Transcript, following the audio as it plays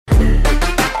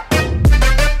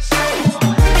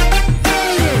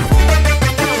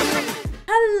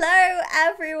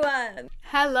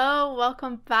Hello,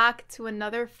 welcome back to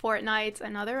another fortnight,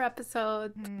 another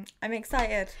episode. I'm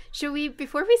excited.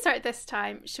 Before we start this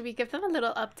time, should we give them a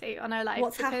little update on our life?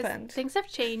 What's because happened? Things have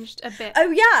changed a bit. Oh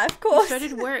yeah, of We course.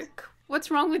 started work. What's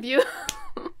wrong with you?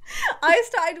 I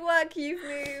started work, you've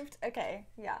moved. Okay,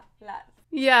 yeah, let's.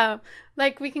 Yeah,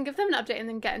 we can give them an update and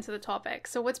then get into the topic.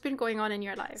 So what's been going on in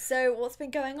your life? So what's been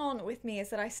going on with me is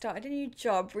that I started a new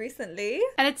job recently.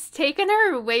 And it's taken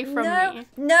her away from me.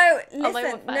 No, Although I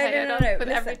listen, whip my head up with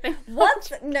listen. everything. What?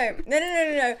 No.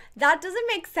 That doesn't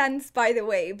make sense, by the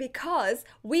way, because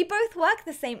we both work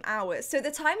the same hours. So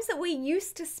the times that we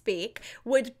used to speak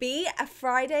would be a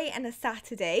Friday and a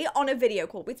Saturday on a video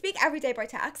call. We'd speak every day by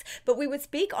text, but we would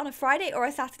speak on a Friday or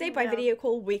a Saturday by video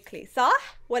call weekly.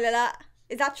 صح ولا لا?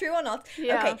 Is that true or not?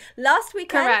 Yeah. Okay, last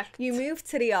weekend Correct. you moved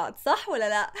to Riyadh. صح ولا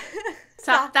لا?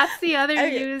 So that's the other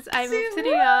news. I moved to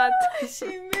Riyadh.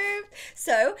 She moved.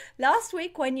 So last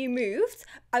week when you moved,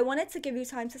 I wanted to give you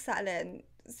time to settle in.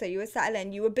 So you were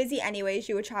settling. You were busy anyways.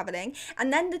 You were traveling.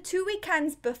 And then the 2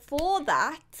 weekends before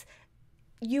that,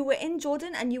 you were in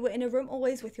Jordan and you were in a room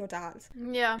always with your dad.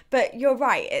 Yeah. But you're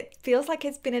right. It feels like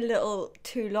it's been a little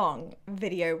too long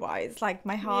video-wise. Like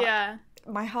my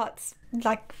heart's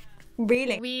like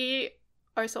reeling. We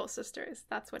are soul sisters.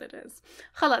 That's what it is.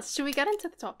 Khalas, should we get into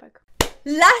the topic?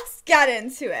 Let's get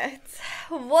into it.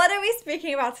 What are we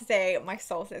speaking about today, my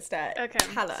soul sister? Okay.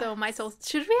 Tell us. So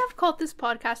should we have called this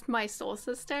podcast My Soul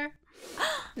Sister?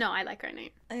 No, I like our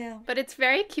name. Yeah. But it's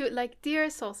very cute, like Dear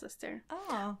Soul Sister.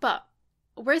 Oh. But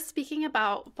we're speaking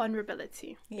about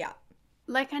vulnerability. Yeah.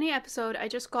 Like any episode, I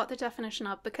just got the definition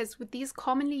up because with these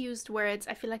commonly used words,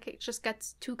 I feel like it just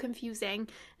gets too confusing.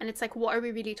 And it's like, what are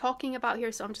we really talking about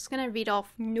here? So I'm just going to read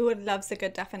off. Noor loves a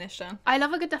good definition. I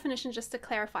love a good definition just to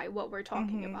clarify what we're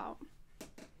talking about.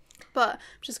 But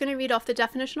I'm just going to read off the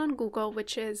definition on Google,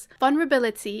 which is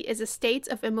vulnerability is a state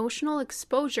of emotional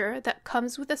exposure that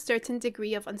comes with a certain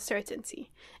degree of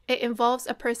uncertainty. It involves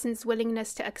a person's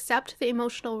willingness to accept the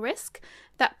emotional risk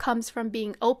that comes from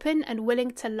being open and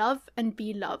willing to love and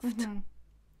be loved.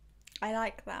 I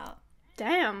like that.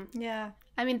 Damn. Yeah.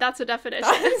 I mean, that's a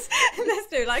definition.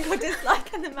 There's no like or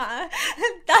dislike in the matter.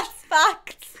 That's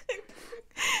facts.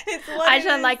 It's what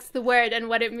Aisha it is. likes the word and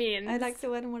what it means. I like the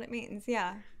word and what it means,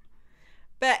 yeah.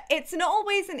 But it's not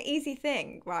always an easy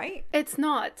thing, right? It's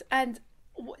not. And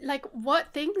what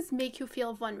things make you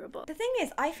feel vulnerable? The thing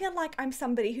is, I feel like I'm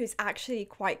somebody who's actually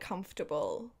quite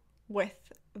comfortable with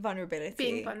vulnerability.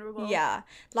 Being vulnerable. Yeah.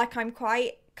 Like I'm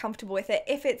quite comfortable with it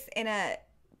if it's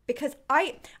because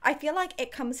I feel like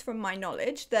it comes from my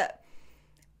knowledge that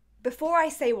before I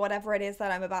say whatever it is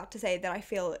that I'm about to say that I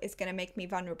feel is going to make me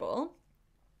vulnerable,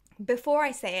 before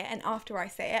I say it and after I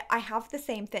say it, I have the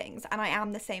same things and I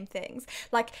am the same things.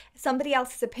 Like somebody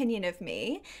else's opinion of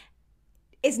me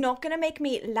is not going to make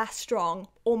me less strong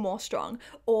or more strong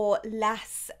or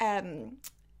less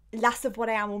of what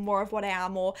I am or more of what I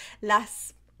am or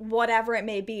less whatever it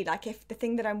may be. Like if the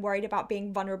thing that I'm worried about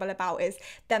being vulnerable about is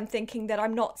them thinking that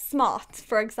I'm not smart,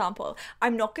 for example,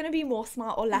 I'm not going to be more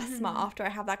smart or less smart after I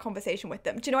have that conversation with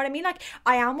them. Do you know what I mean? Like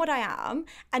I am what I am,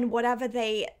 and whatever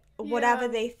they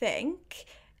think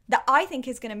that I think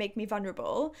is going to make me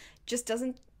vulnerable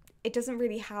doesn't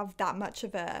really have that much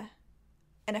of an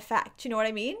effect. Do you know what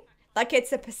I mean? Like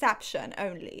it's a perception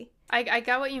only. I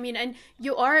get what you mean. And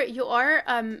you are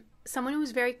someone who's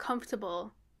very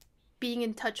comfortable being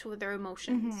in touch with their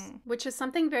emotions, which is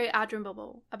something very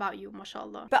admirable about you,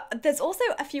 mashallah. But there's also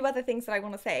a few other things that I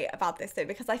want to say about this though,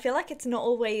 because I feel like it's not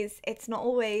always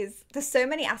there's so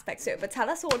many aspects to it. But tell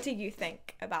us, what do you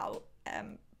think about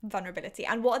vulnerability,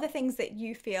 and what are the things that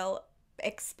you feel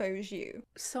expose you?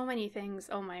 So many things.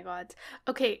 Oh my god.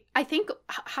 Okay, I think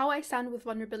how I stand with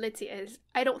vulnerability is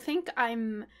I don't think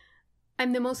I'm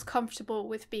the most comfortable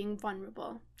with being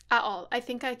vulnerable at all. I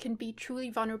think I can be truly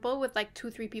vulnerable with like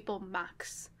 2-3 people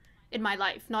max in my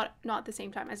life, not at the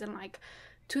same time, as in like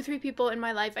 2-3 people in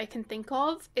my life I can think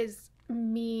of is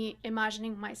me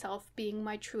imagining myself being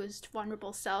my truest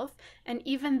vulnerable self, and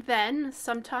even then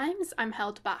sometimes I'm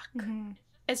held back.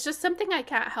 It's just something I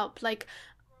can't help. Like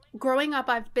growing up,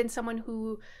 I've been someone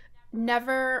who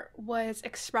never was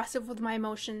expressive with my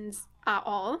emotions at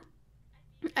all.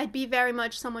 I'd be very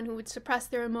much someone who would suppress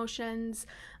their emotions.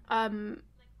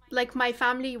 Like my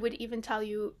family would even tell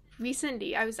you,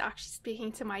 recently I was actually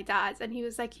speaking to my dad and he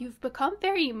was like, you've become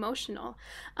very emotional.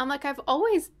 I'm like, I've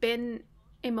always been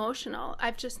emotional,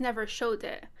 I've just never showed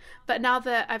it. But now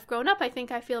that I've grown up, I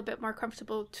think I feel a bit more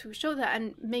comfortable to show that.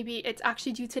 And maybe it's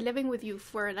actually due to living with you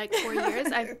for like 4 years.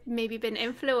 I've maybe been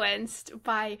influenced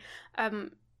by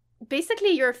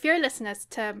basically your fearlessness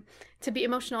to be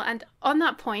emotional. And on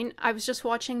that point, I was just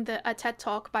watching a TED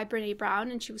Talk by Brene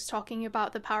Brown, and she was talking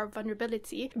about the power of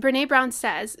vulnerability. Brene Brown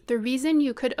says the reason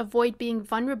you could avoid being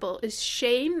vulnerable is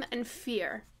shame and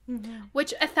fear. Mm-hmm.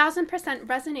 Which 1000%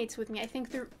 resonates with me. I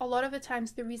think a lot of the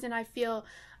times the reason I feel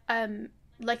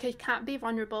like I can't be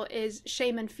vulnerable is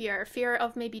shame and fear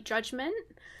of maybe judgment,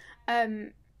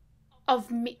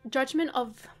 judgment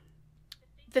of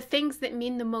the things that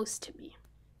mean the most to me.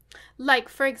 Like,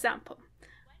 for example,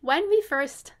 when we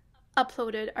first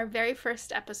uploaded our very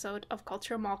first episode of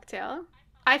Cultural Mocktail,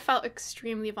 I felt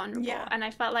extremely vulnerable, and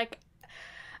I felt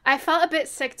a bit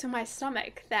sick to my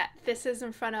stomach that this is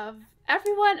in front of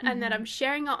everyone, and that I'm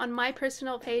sharing it on my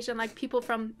personal page, and like people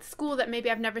from school that maybe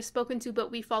I've never spoken to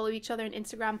but we follow each other on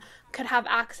Instagram could have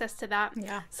access to that.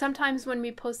 Sometimes when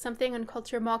we post something on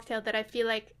Culture Mocktail that I feel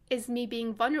like is me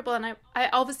being vulnerable, and I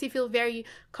obviously feel very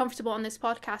comfortable on this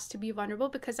podcast to be vulnerable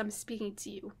because I'm speaking to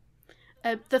you.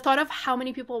 The thought of how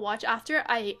many people watch after,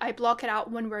 I block it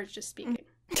out when we're just speaking.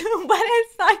 When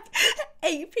it's like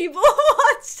 8 people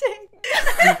watching.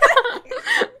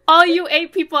 All you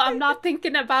 8 people, I'm not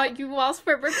thinking about you whilst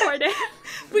we're recording.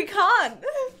 We can't.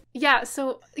 Yeah,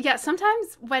 so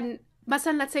sometimes when,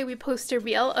 let's say we post a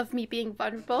reel of me being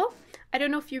vulnerable, I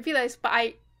don't know if you realize, but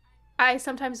I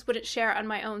sometimes wouldn't share on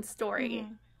my own story,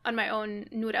 on my own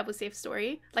Noor Abu Saif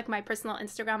story, like my personal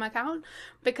Instagram account,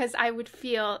 because I would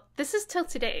feel, this is till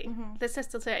today.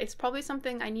 It's probably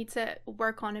something I need to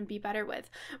work on and be better with.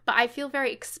 But I feel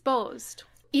very exposed.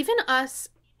 Even us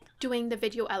doing the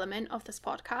video element of this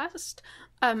podcast,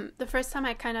 the first time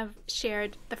I kind of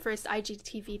shared the first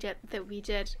IGTV that we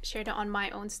did, shared it on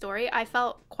my own story, I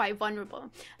felt quite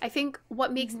vulnerable. I think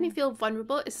what makes me feel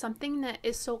vulnerable is something that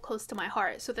is so close to my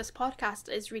heart. So this podcast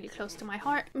is really close to my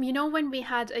heart. You know, when we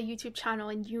had a YouTube channel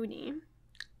in uni,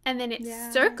 and then it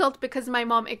circled because my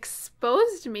mom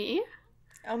exposed me.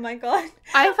 Oh my god.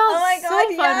 I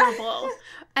felt vulnerable.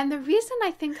 And the reason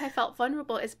I think I felt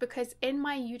vulnerable is because in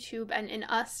my YouTube and in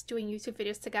us doing YouTube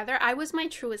videos together, I was my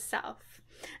truest self.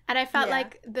 And I felt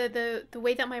like the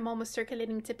way that my mom was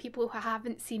circulating to people who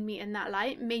haven't seen me in that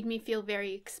light made me feel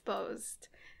very exposed.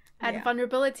 And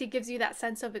vulnerability gives you that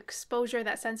sense of exposure,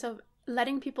 that sense of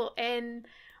letting people in,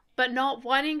 but not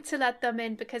wanting to let them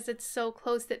in because it's so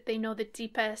close that they know the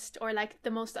deepest or like the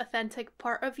most authentic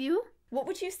part of you. What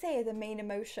would you say are the main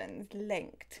emotions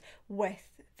linked with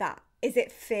that? Is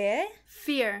it fear?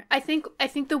 Fear. I think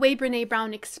the way Brene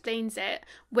Brown explains it,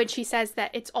 when she says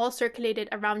that it's all circulated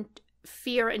around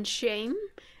fear and shame,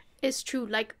 is true.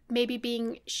 Like maybe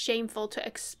being shameful to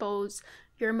expose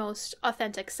your most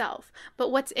authentic self.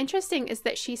 But what's interesting is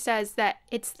that she says that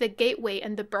it's the gateway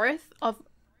and the birth of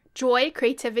joy,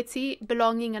 creativity,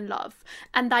 belonging, and love.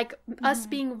 And like us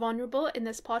being vulnerable in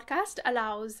this podcast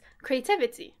allows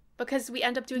creativity, because we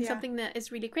end up doing something that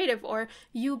is really creative, or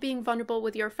you being vulnerable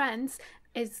with your friends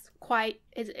is kind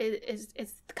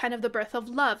of the birth of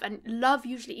love. And love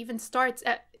usually even starts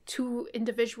at 2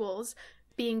 individuals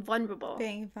being vulnerable.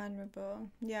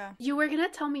 Yeah. You were going to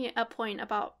tell me a point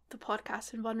about the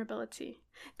podcast and vulnerability.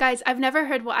 Guys, I've never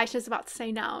heard what Aisha's about to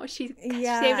say now. She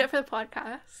saved it for the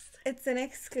podcast. It's an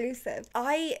exclusive.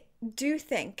 I do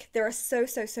think there are so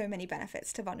many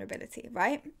benefits to vulnerability,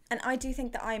 right? And I do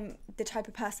think that I'm the type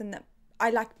of person that I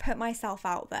like put myself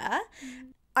out there.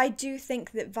 I do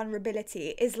think that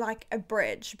vulnerability is like a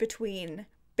bridge between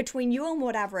you and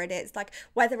whatever it is, like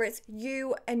whether it's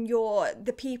you and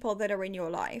the people that are in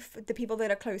your life, the people that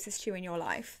are closest to you in your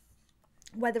life,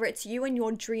 whether it's you and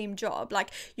your dream job, like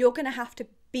you're gonna have to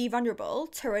be vulnerable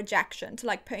to rejection, to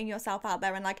like putting yourself out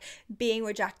there and like being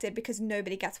rejected because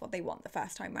nobody gets what they want the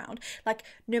first time round. Like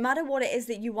no matter what it is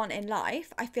that you want in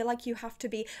life, I feel like you have to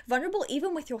be vulnerable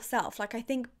even with yourself. Like I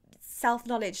think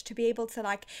self-knowledge, to be able to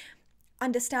like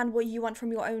understand what you want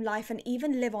from your own life and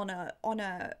even live on a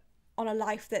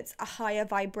life that's a higher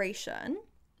vibration.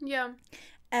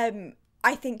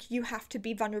 I think you have to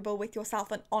be vulnerable with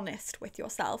yourself and honest with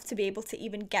yourself to be able to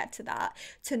even get to that,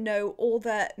 to know all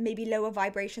the maybe lower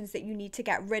vibrations that you need to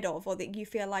get rid of, or that you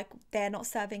feel like they're not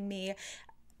serving me,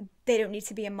 they don't need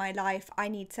to be in my life, I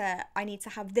need to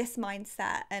have this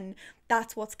mindset, and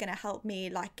that's what's going to help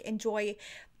me like enjoy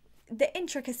the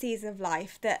intricacies of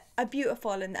life that are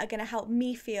beautiful and are going to help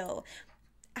me feel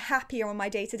happier on my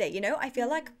day-to-day, you know? I feel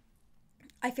like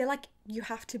you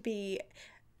have to be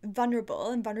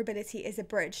vulnerable, and vulnerability is a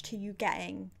bridge to you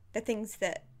getting the things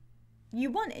that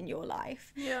you want in your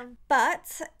life.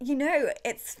 But you know,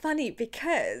 it's funny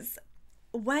because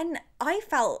when I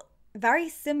felt very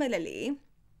similarly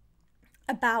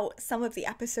about some of the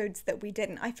episodes that we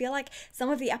didn't. I feel like some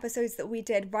of the episodes that we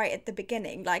did right at the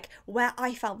beginning, like where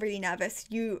I felt really nervous,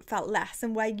 you felt less,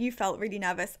 and where you felt really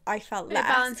nervous, I felt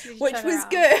less, which was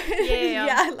good.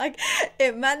 Yeah, like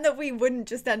it meant that we wouldn't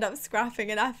just end up scrapping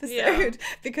an episode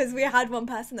because we had one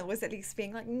person that was at least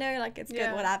being like, no, like it's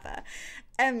good, whatever.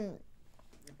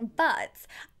 But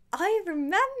I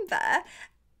remember,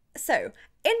 so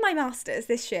in my master's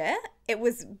this year, it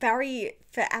was very,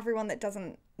 for everyone that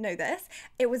doesn't know this,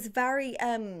 it was very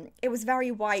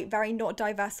white, very not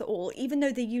diverse at all, even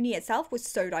though the uni itself was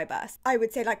so diverse. I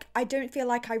would say, like, I don't feel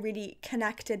like I really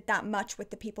connected that much with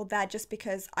the people there, just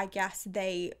because I guess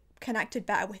they connected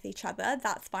better with each other.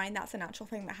 That's fine, that's a natural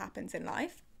thing that happens in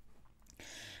life.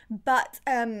 But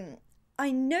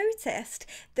I noticed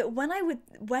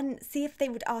that see if they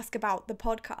would ask about the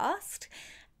podcast,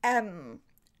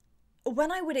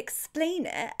 when I would explain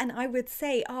it and I would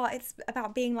say, oh, it's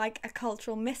about being like a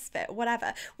cultural misfit,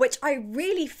 whatever, which I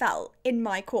really felt in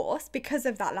my course because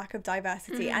of that lack of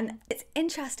diversity. And it's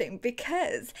interesting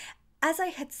because as I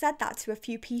had said that to a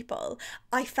few people,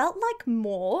 I felt like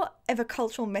more of a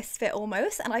cultural misfit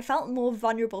almost, and I felt more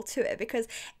vulnerable to it because,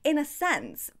 in a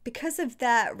sense, because of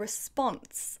their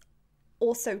response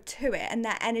also to it and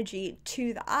their energy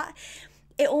to that,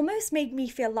 it almost made me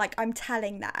feel like I'm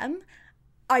telling them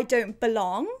I don't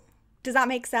belong. Does that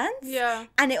make sense? Yeah.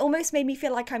 And it almost made me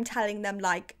feel like I'm telling them,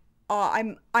 like,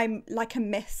 oh, I'm like a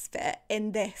misfit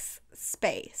in this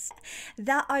space.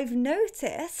 That I've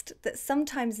noticed that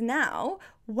sometimes now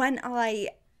when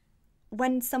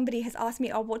somebody has asked me,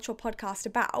 oh, what's your podcast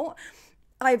about?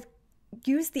 I've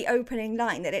used the opening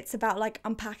line that it's about like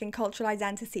unpacking cultural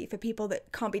identity for people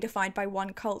that can't be defined by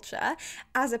one culture,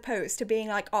 as opposed to being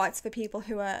like, oh, it's for people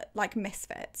who are like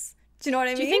misfits. Do you know what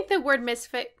I mean? Do you think the word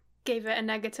misfit gave it a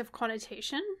negative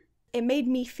connotation? It made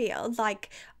me feel like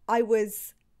I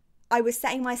was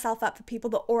setting myself up for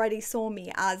people that already saw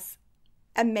me as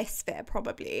a misfit,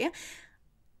 probably,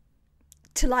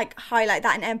 to like highlight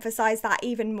that and emphasize that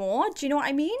even more. Do you know what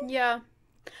I mean? Yeah.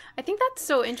 I think that's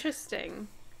so interesting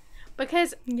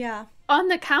because yeah, on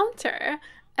the counter,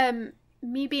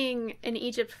 me being in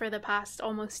Egypt for the past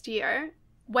almost year,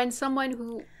 when someone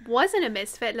who wasn't a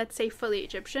misfit, let's say fully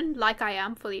Egyptian, like I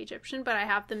am fully Egyptian, but I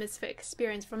have the misfit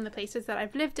experience from the places that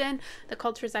I've lived in, the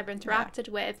cultures I've interacted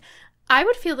with, I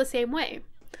would feel the same way.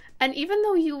 And even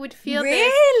though you would feel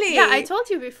really? Yeah, I told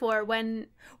you before when...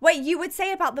 Wait, you would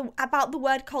say about the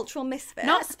word cultural misfit?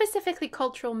 Not specifically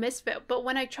cultural misfit, but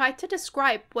when I tried to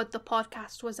describe what the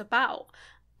podcast was about,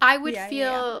 I would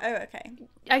feel... Yeah. Oh, okay.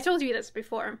 I told you this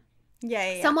before.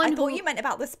 Yeah. Someone I thought you meant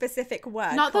about the specific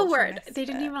word. Not the word. Misfit. They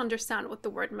didn't even understand what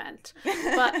the word meant.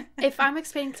 But if I'm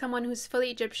explaining to someone who's fully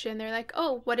Egyptian, they're like,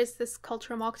 oh, what is this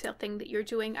cultural mocktail thing that you're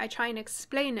doing? I try and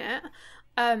explain it.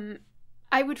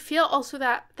 I would feel also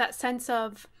that sense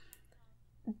of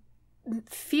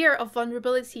fear of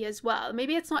vulnerability as well.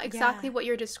 Maybe it's not exactly what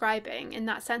you're describing in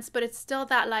that sense, but it's still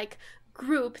that like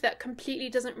group that completely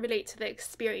doesn't relate to the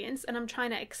experience, and I'm trying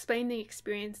to explain the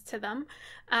experience to them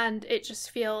and it just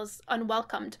feels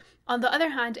unwelcomed. On the other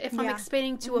hand, if I'm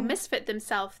explaining to a misfit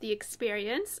themselves the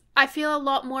experience, I feel a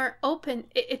lot more open.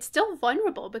 It's still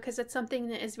vulnerable because it's something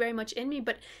that is very much in me,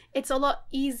 but it's a lot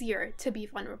easier to be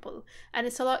vulnerable, and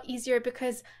it's a lot easier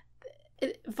because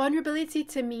vulnerability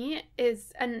to me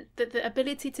is, and the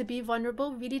ability to be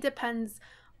vulnerable really depends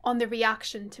on the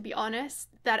reaction, to be honest,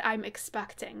 that I'm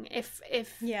expecting. If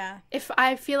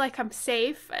I feel like I'm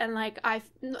safe and like I've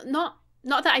not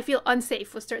that I feel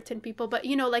unsafe with certain people, but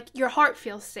you know, like your heart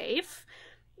feels safe,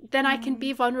 then I can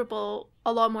be vulnerable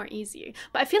a lot more easy.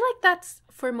 But I feel like that's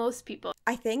for most people.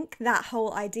 I think that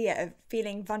whole idea of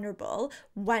feeling vulnerable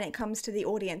when it comes to the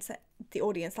audience,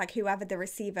 like whoever the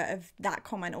receiver of that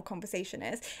comment or conversation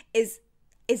is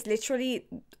literally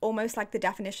almost like the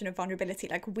definition of vulnerability.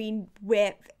 Like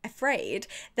we're afraid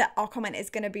that our comment is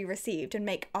going to be received and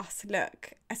make us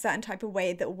look a certain type of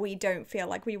way that we don't feel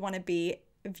like we want to be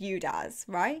viewed as,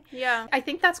 right? Yeah, I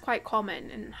think that's quite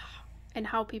common in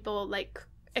how people like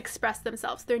express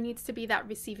themselves. There needs to be that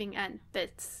receiving end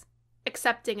that's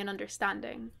accepting and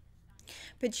understanding.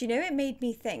 But you know, it made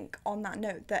me think on that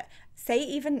note that, say,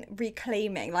 even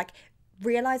reclaiming, like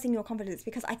realizing your confidence,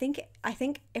 because I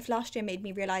think if last year made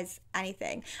me realize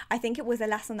anything, I think it was a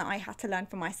lesson that I had to learn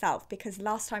for myself, because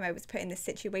last time I was put in this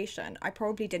situation, I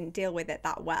probably didn't deal with it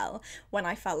that well when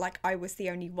I felt like I was the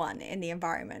only one in the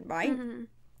environment, right?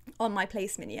 On my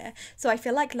placement year. So I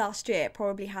feel like last year it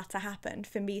probably had to happen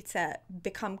for me to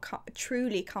become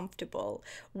truly comfortable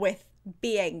with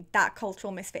being that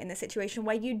cultural misfit in the situation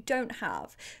where you don't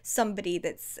have somebody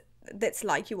that's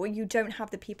like you, or you don't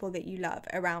have the people that you love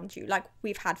around you, like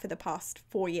we've had for the past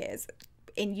 4 years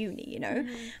in uni, you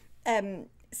know.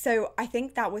 So I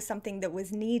think that was something that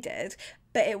was needed,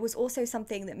 but it was also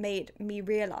something that made me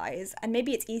realize, and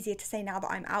maybe it's easier to say now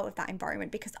that I'm out of that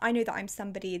environment, because I know that I'm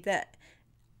somebody that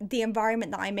the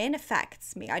environment that I'm in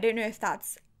affects me. I don't know if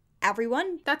that's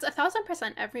everyone. That's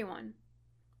 1,000% everyone.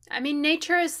 I mean,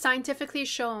 nature is scientifically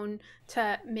shown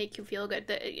to make you feel good.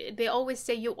 They always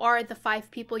say you are the 5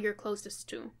 people you're closest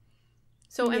to.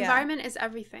 So environment is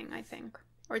everything, I think.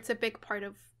 Or it's a big part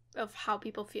of how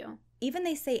people feel. Even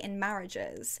they say in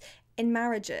marriages,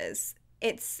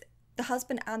 it's the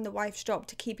husband and the wife's job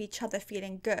to keep each other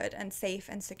feeling good and safe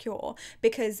and secure,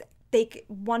 because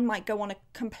one might go on a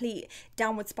complete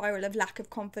downward spiral of lack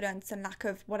of confidence and lack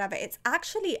of whatever. It's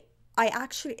actually,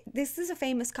 this is a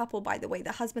famous couple, by the way.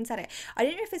 The husband said it. I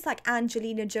don't know if it's like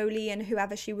Angelina Jolie and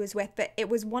whoever she was with, but it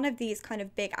was one of these kind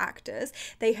of big actors.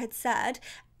 They had said,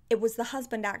 it was the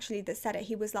husband actually that said it.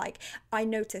 He was like, I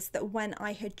noticed that when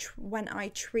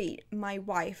I treat my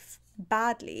wife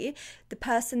badly, the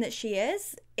person that she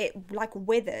is, it like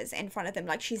withers in front of them.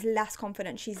 Like, she's less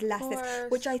confident, she's less this,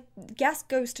 which I guess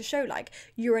goes to show like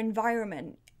your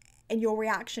environment and your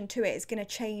reaction to it is going to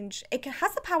change. It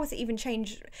has the power to even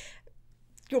change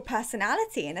your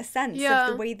personality in a sense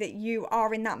of the way that you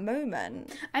are in that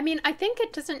moment. I mean, I think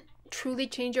it doesn't truly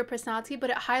change your personality, but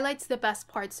it highlights the best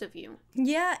parts of you.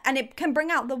 Yeah, and it can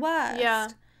bring out the worst. Yeah.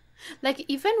 Like,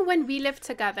 even when we live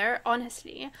together,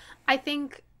 honestly, I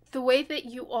think the way that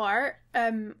you are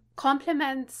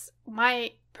complements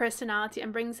my personality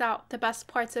and brings out the best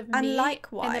parts of me in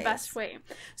the best way.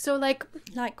 So, like,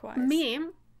 me,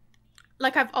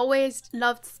 like, I've always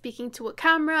loved speaking to a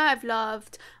camera. I've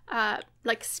loved,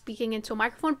 like, speaking into a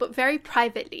microphone, but very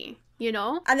privately, you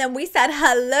know? And then we said,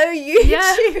 hello, YouTube.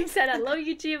 Yeah, we said, hello,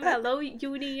 YouTube, hello,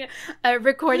 uni,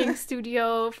 recording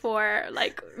studio for,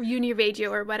 like, uni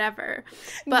radio or whatever.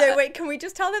 But, no, wait, can we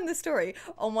just tell them the story?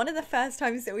 On one of the first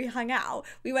times that we hung out,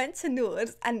 we went to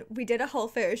Nord and we did a whole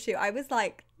photo shoot. I was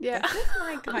like, this is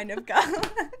my kind of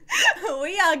girl.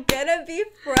 We are gonna be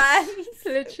friends.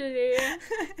 Literally.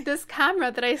 This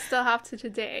camera that I still have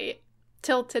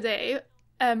till today,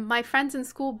 my friends in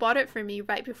school bought it for me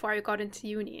right before I got into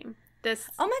uni. Oh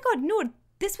my god, Nord,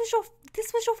 this was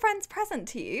your friend's present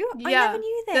to you? Yeah, I never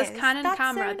knew this. This Canon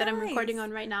camera that I'm recording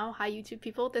on right now. Hi, YouTube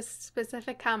people. This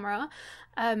specific camera.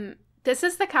 This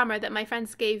is the camera that my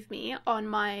friends gave me on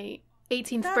my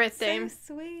 18th birthday. That's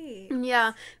so sweet.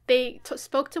 Yeah, they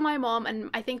spoke to my mom, and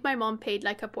I think my mom paid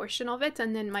like a portion of it,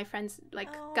 and then my friends like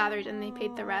gathered and they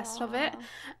paid the rest of it.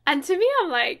 And to me, I'm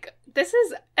like, this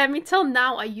is, I mean, till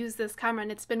now I use this camera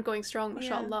and it's been going strong,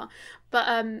 mashallah.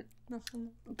 But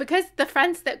because the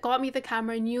friends that got me the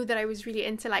camera knew that I was really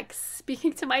into like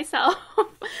speaking to myself,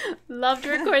 loved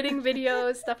recording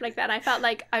videos, stuff like that. And I felt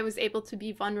like I was able to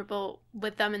be vulnerable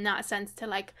with them in that sense, to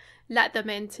like let them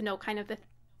in to know kind of the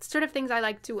sort of things I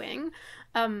like doing.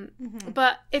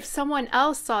 But if someone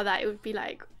else saw that, it would be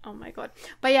like, oh my god.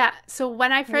 But yeah, so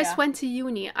when I first went to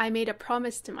uni, I made a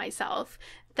promise to myself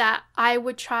that I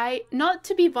would try not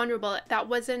to be vulnerable. That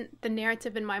wasn't the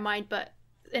narrative in my mind, but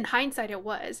in hindsight it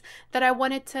was, that I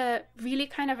wanted to really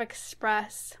kind of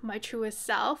express my truest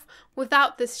self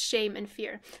without this shame and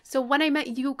fear. So when I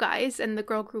met you guys and the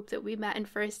girl group that we met in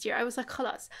first year, I was like,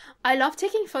 khalas, I love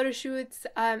taking photo shoots.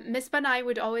 Misbah and I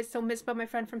would always, so Misbah, my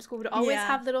friend from school, would always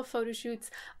have little photo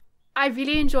shoots. I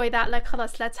really enjoy that. Like,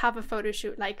 khalas, let's have a photo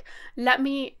shoot. Like,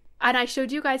 and I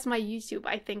showed you guys my YouTube,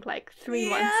 I think, like 3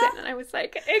 months in, and I was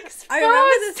like, exposed. I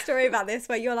remember the story about this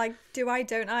where you're like, do I,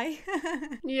 don't I?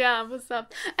 Yeah, what's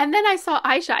up? And then I saw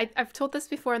Aisha, I've told this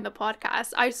before in the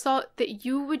podcast, I saw that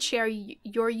you would share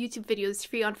your YouTube videos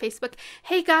free on Facebook.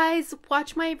 Hey guys,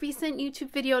 watch my recent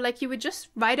YouTube video. Like, you would just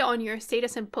write it on your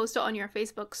status and post it on your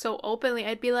Facebook so openly.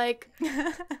 I'd be like,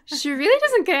 she really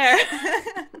doesn't care.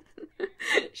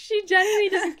 She genuinely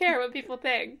doesn't care what people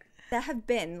think. There have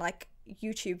been, like,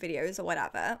 YouTube videos or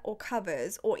whatever, or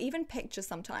covers, or even pictures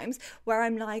sometimes, where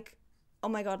I'm like, oh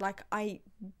my god, like, I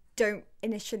don't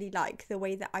initially like the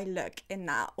way that I look in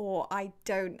that, or I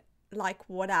don't like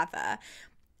whatever,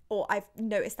 or I've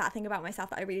noticed that thing about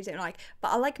myself that I really don't like, but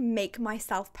I'll like make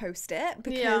myself post it,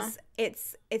 because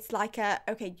it's like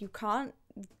okay, you can't,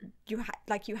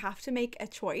 you have to make a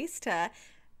choice to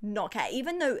not care,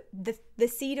 even though the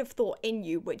seed of thought in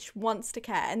you which wants to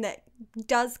care and that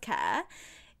does care,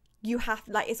 you have,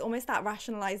 like, it's almost that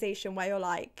rationalization where you're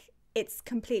like, it's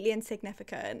completely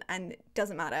insignificant and it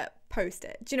doesn't matter, post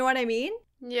it. Do you know what I mean?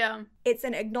 Yeah. It's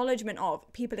an acknowledgement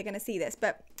of people are going to see this,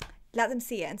 but let them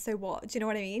see it, and so what? Do you know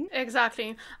what I mean?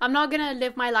 Exactly. I'm not going to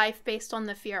live my life based on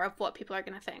the fear of what people are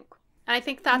going to think. And I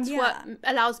think that's what Yeah.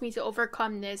 allows me to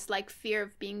overcome this like fear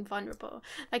of being vulnerable.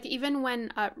 Like even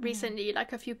when recently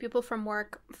like a few people from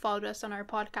work followed us on our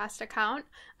podcast account,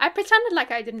 I pretended like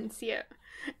I didn't see it.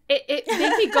 It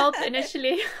made me gulp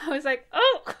initially. I was like,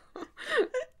 oh,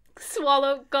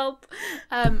 swallow, gulp.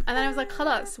 And then I was like,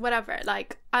 khalas, whatever.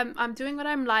 Like I'm doing what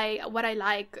I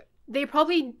like. They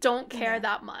probably don't care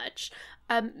that much.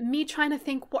 Me trying to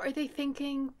think, what are they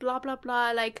thinking? Blah blah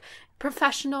blah. Like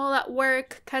professional at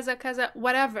work, kaza,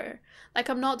 whatever. Like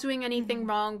I'm not doing anything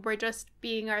wrong. We're just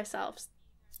being ourselves.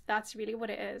 That's really what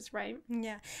it is, right?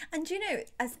 Yeah. And you know,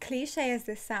 as cliche as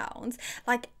this sounds,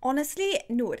 like honestly,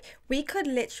 Noor, we could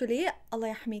literally,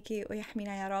 Allah yahmiki wa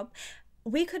yahmina ya Rab,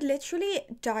 we could literally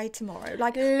die tomorrow.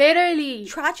 Like Literally.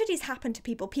 tragedies happen to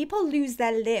people. People lose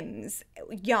their limbs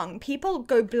young. People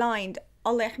go blind.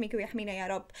 Allah yahmiki wa yahmina ya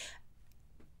Rab.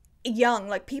 Young.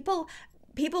 Like people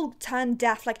turn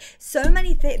deaf. Like so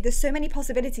many there's so many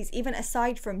possibilities even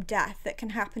aside from death that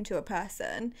can happen to a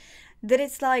person, that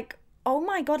it's like, oh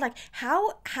my god, like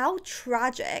how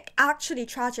tragic, actually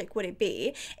tragic would it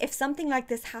be if something like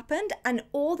this happened and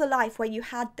all the life where you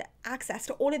had the access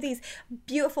to all of these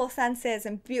beautiful senses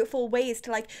and beautiful ways to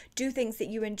like do things that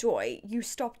you enjoy, you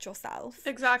stopped yourself.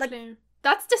 Exactly. Like,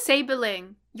 that's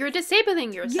disabling. You're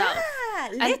disabling yourself. yeah,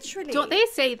 And literally. don't they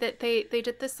say that they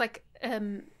did this like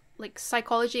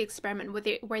psychology experiment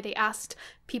where they asked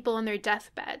people on their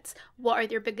deathbeds what are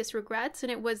their biggest regrets,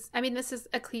 and it was, I mean, this is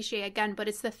a cliche again, but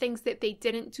it's the things that they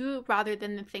didn't do rather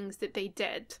than the things that they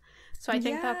did. So I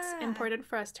think that's important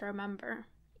for us to remember,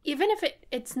 even if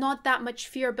it's not that much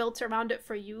fear built around it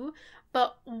for you.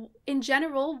 But in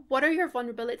general, what are your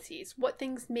vulnerabilities? What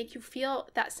things make you feel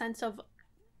that sense of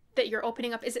that you're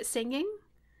opening up? Is it singing?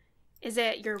 Is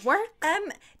it your work?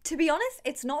 To be honest,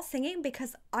 it's not singing,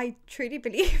 because I truly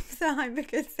believe that I'm a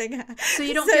good singer. So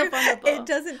you don't feel vulnerable. It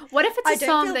doesn't. What if it's a I don't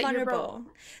song feel that vulnerable. you wrote?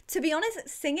 To be honest,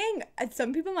 singing,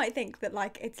 some people might think that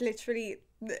like it's literally,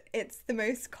 it's the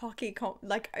most cocky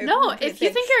like No, if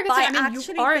you think you're a good singer, I mean,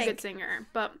 you are a good think, singer,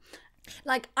 but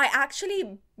like I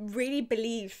actually really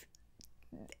believe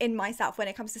in myself when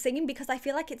it comes to singing, because I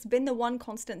feel like it's been the one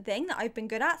constant thing that I've been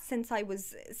good at since I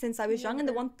was young, and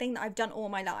the one thing that I've done all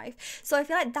my life. So I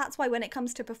feel like that's why when it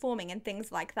comes to performing and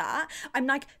things like that, I'm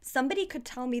like, somebody could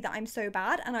tell me that I'm so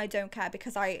bad and I don't care,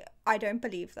 because I don't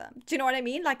believe them. Do you know what I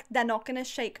mean? Like they're not gonna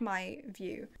shake my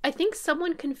view. I think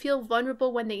someone can feel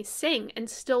vulnerable when they sing and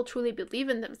still truly believe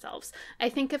in themselves. I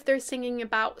think if they're singing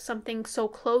about something so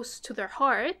close to their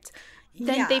heart,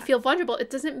 then they feel vulnerable. It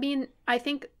doesn't mean, I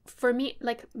think for me,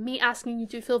 like me asking you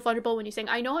to feel vulnerable when you sing,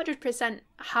 I know 100%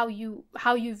 how you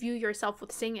view yourself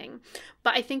with singing,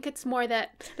 but I think it's more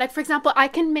that, like, for example, I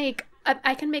can make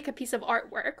a piece of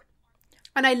artwork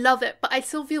and I love it, but I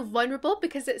still feel vulnerable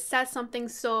because it says something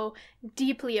so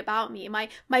deeply about me.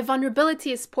 My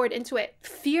vulnerability is poured into it.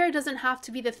 Fear doesn't have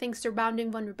to be the thing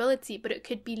surrounding vulnerability, but it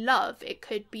could be love, it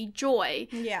could be joy.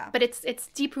 Yeah. But it's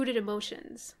deep-rooted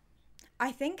emotions.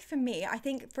 I think for me,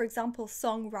 for example,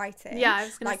 songwriting. Yeah, I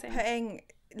was gonna like say.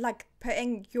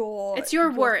 putting your It's your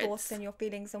words. thoughts and your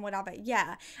feelings and whatever,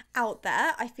 out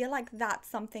there. I feel like that's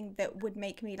something that would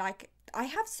make me like. I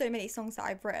have so many songs that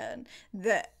I've written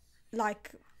that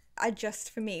like are just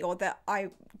for me, or that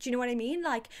do you know what I mean?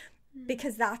 Like,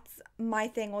 because that's my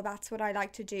thing, or that's what I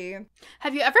like to do.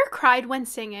 Have you ever cried when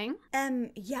singing?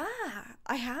 Yeah,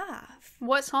 I have.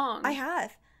 What song? I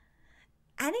have.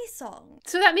 Any song.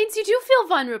 So that means you do feel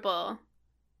vulnerable.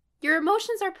 Your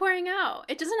emotions are pouring out.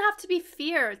 It doesn't have to be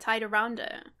fear tied around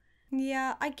it.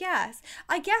 Yeah, I guess,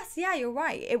 yeah, you're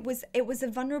right. It was a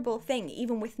vulnerable thing,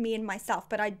 even with me and myself,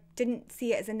 but I didn't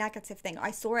see it as a negative thing.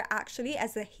 I saw it actually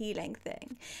as a healing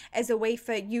thing, as a way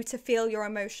for you to feel your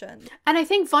emotions. And I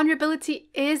think vulnerability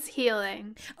is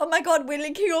healing. Oh my God, we're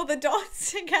linking all the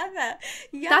dots together.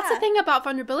 Yeah. That's the thing about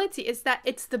vulnerability, is that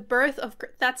it's the birth of,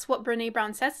 that's what Brene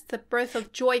Brown says, it's the birth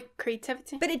of joy,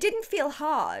 creativity. But it didn't feel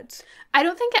hard. I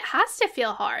don't think it has to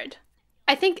feel hard.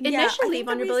 I think initially think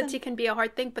vulnerability can be a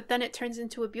hard thing, but then it turns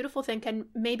into a beautiful thing. And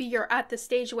maybe you're at the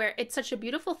stage where it's such a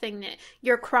beautiful thing that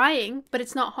you're crying, but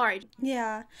it's not hard.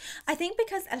 Yeah. I think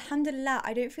because, alhamdulillah,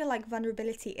 I don't feel like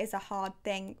vulnerability is a hard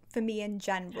thing for me in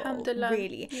general,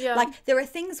 really. Yeah. Like, there are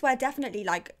things where definitely,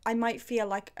 like, I might feel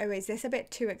like, oh, is this a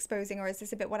bit too exposing, or is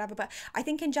this a bit whatever? But I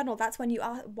think in general, that's when you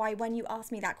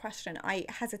asked me that question, I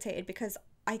hesitated, because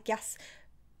I guess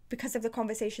because of the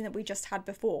conversation that we just had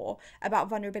before about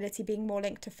vulnerability being more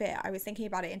linked to fear. I was thinking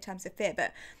about it in terms of fear,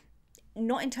 but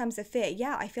not in terms of fear.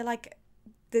 Yeah, I feel like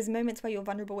there's moments where you're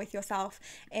vulnerable with yourself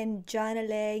in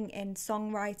journaling, in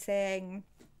songwriting,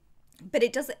 but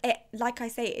like I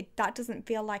say, that doesn't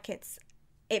feel like it's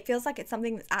it feels like it's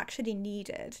something that's actually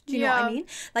needed. Do you know what I mean?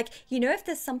 Like, you know, if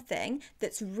there's something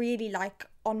that's really like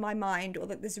on my mind, or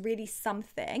that there's really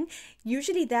something,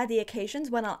 usually they're the occasions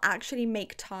when I'll actually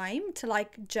make time to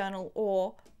like journal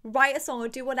or write a song or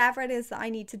do whatever it is that I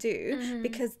need to do,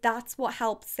 because that's what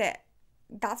helps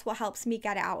me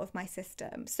get it out of my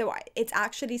system. So it's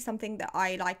actually something that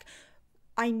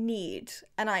I need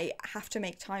and I have to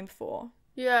make time for.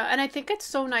 Yeah, and I think it's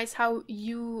so nice how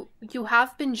you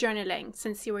have been journaling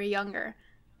since you were younger.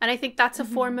 And I think that's a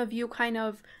form of you kind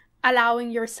of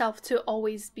allowing yourself to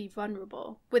always be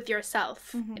vulnerable with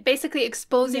yourself. Basically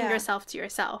exposing yourself to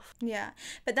yourself. Yeah.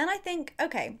 But then I think,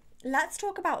 okay, let's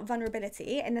talk about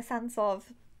vulnerability in the sense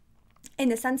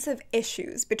of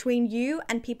issues between you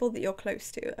and people that you're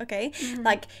close to, okay?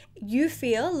 Like, you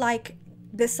feel like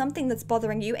there's something that's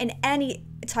bothering you in any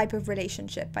type of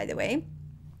relationship, by the way.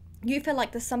 You feel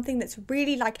like there's something that's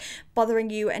really like bothering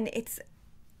you, and it's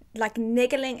like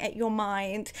niggling at your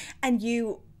mind, and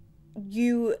you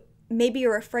maybe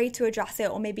you're afraid to address it,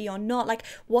 or maybe you're not. Like,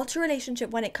 what's your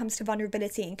relationship when it comes to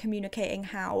vulnerability and communicating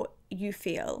how you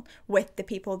feel with the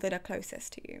people that are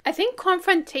closest to you? I think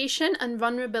confrontation and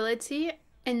vulnerability,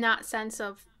 in that sense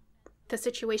of the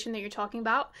situation that you're talking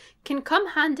about, can come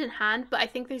hand in hand, but I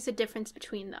think there's a difference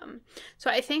between them. So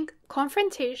I think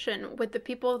confrontation with the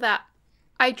people that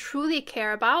I truly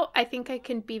care about, I think I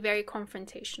can be very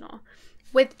confrontational.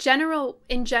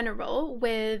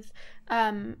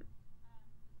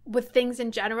 With things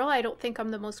in general, I don't think I'm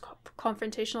the most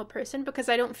confrontational person, because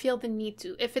I don't feel the need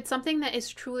to. If it's something that is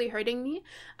truly hurting me,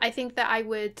 I think that I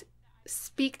would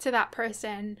speak to that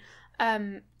person.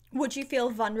 Would you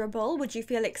feel vulnerable? Would you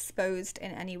feel exposed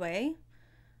in any way?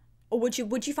 Or would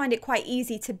you find it quite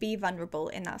easy to be vulnerable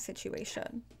in that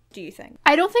situation, do you think?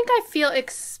 I don't think I feel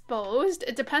exposed.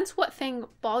 It depends what thing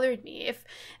bothered me.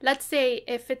 Let's say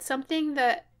it's something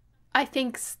that I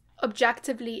think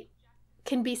objectively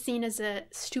can be seen as a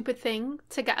stupid thing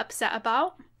to get upset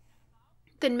about,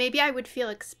 then maybe I would feel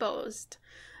exposed,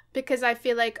 because I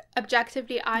feel like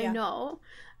objectively I know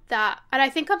that, and I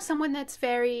think I'm someone that's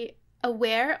very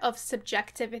aware of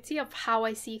subjectivity of how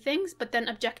I see things, but then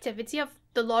objectivity of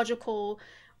the logical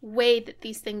way that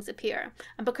these things appear.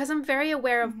 And because I'm very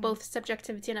aware of both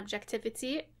subjectivity and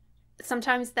objectivity,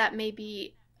 sometimes that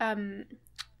maybe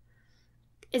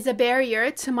is a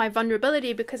barrier to my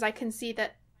vulnerability, because I can see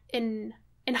that in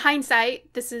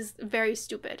hindsight, this is very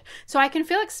stupid. So I can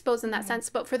feel exposed in that sense.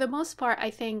 But for the most part, I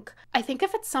think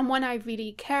if it's someone I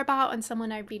really care about and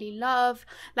someone I really love,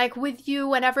 like with you,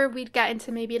 whenever we'd get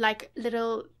into maybe like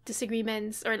little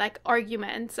disagreements or like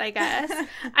arguments, I guess,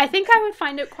 I think I would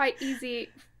find it quite easy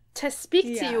to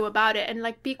speak to you about it and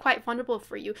like be quite vulnerable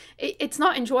for you. It's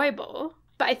not enjoyable,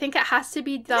 but I think it has to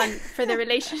be done for the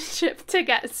relationship to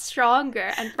get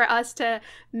stronger, and for us to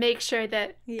make sure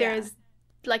that there's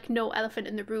like no elephant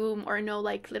in the room, or no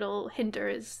like little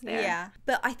hinders there. Yeah,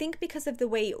 but I think because of the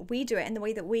way we do it and the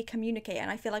way that we communicate, and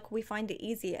I feel like we find it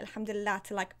easy, alhamdulillah,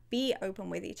 to like be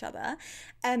open with each other,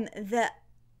 that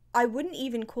I wouldn't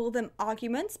even call them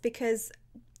arguments, because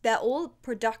they're all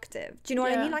productive. Do you know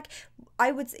what I mean? Like,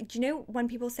 do you know when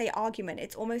people say argument,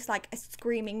 it's almost like a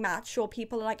screaming match, or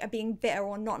people are being bitter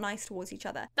or not nice towards each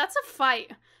other. That's a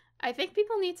fight. I think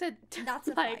people need to that's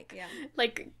a fight,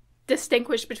 like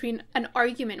distinguish between an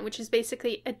argument, which is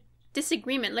basically a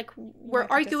disagreement. Like, we're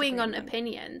arguing on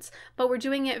opinions, but we're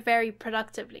doing it very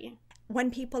productively.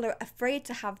 When people are afraid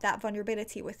to have that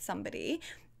vulnerability with somebody,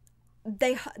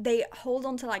 they hold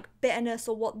on to like bitterness,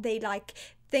 or what they like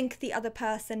think the other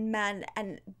person meant,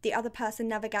 and the other person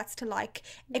never gets to like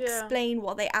explain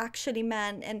what they actually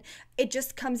meant, and it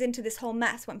just comes into this whole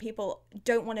mess when people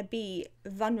don't want to be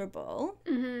vulnerable.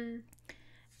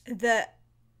 That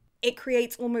it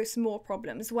creates almost more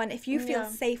problems, when if you feel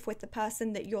safe with the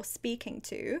person that you're speaking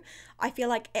to, I feel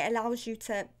like it allows you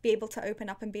to be able to open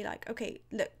up and be like, okay,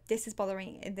 look, this is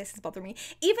bothering me,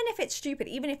 even if it's stupid,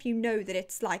 even if you know that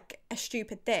it's like a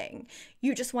stupid thing,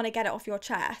 you just want to get it off your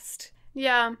chest.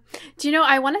 Yeah. Do you know,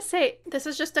 I want to say, this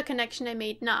is just a connection I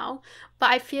made now, but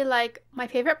I feel like my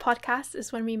favorite podcast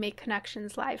is when we make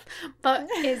connections live. But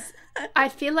I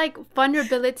feel like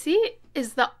vulnerability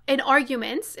is in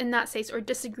arguments in that sense, or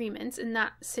disagreements in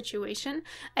that situation,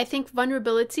 I think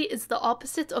vulnerability is the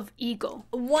opposite of ego.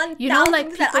 1,000%. You know,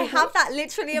 like I have that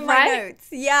literally in my notes.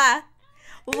 Yeah.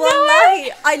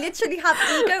 Wallahi, I literally have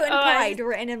ego and pride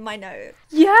written in my notes.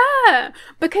 Yeah,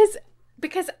 because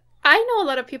I know a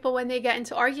lot of people, when they get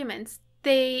into arguments,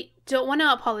 they don't want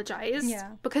to apologize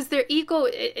because their ego,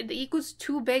 the ego's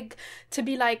too big to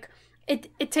be like,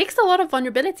 it takes a lot of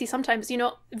vulnerability sometimes, you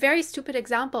know. Very stupid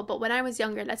example, but when I was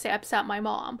younger, let's say I upset my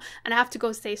mom and I have to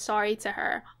go say sorry to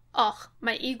her, oh,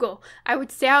 my ego. I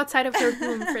would stay outside of her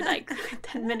room for like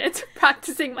 10 minutes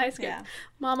practicing my script. Yeah.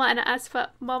 Mama, and I asked for,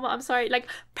 Mama, I'm sorry. Like,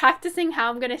 practicing how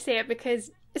I'm going to say it,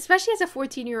 because especially as a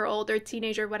 14-year-old or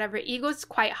teenager, whatever, ego is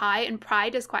quite high and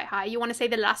pride is quite high. You want to say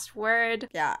the last word.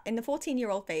 Yeah, in the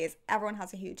 14-year-old phase, everyone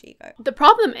has a huge ego. The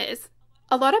problem is,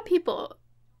 a lot of people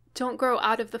don't grow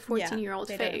out of the 14-year-old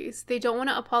they phase. They don't want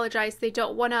to apologize. They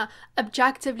don't want to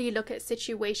objectively look at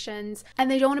situations, and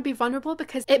they don't want to be vulnerable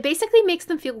because it basically makes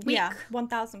them feel weak. Yeah,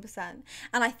 1000%.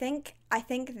 And I think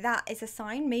that is a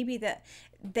sign maybe that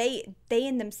they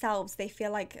in themselves, they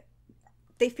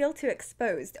feel too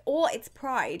exposed, or it's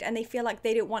pride and they feel like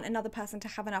they don't want another person to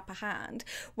have an upper hand,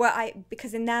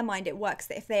 because in their mind it works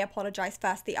that if they apologize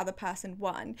first, the other person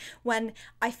won, when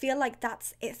I feel like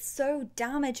it's so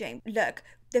damaging. Look,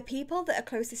 the people that are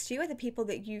closest to you are the people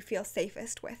that you feel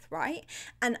safest with, right?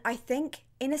 And I think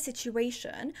in a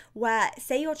situation where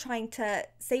say you're trying to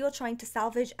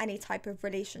salvage any type of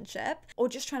relationship, or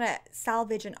just trying to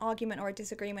salvage an argument or a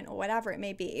disagreement or whatever it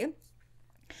may be,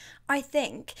 I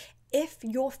think if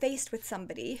you're faced with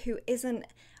somebody who isn't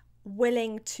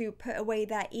willing to put away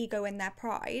their ego and their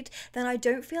pride, then I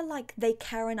don't feel like they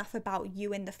care enough about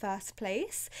you in the first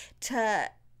place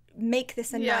to make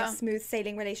this a nice, smooth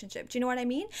sailing relationship. Do you know what I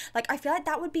mean? Like, I feel like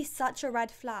that would be such a red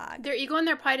flag. Their ego and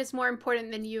their pride is more important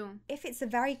than you. If it's a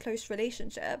very close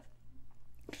relationship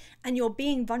and you're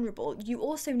being vulnerable, you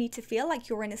also need to feel like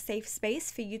you're in a safe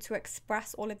space for you to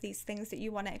express all of these things that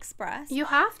you want to express. You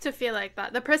have to feel like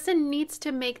that. The person needs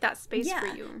to make that space for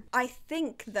you. I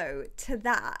think, though, to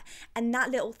that, and that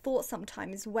little thought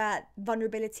sometimes where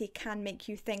vulnerability can make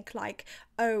you think like,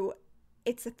 oh,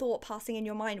 it's a thought passing in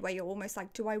your mind where you're almost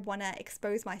like, do I want to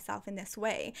expose myself in this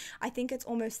way? I think it's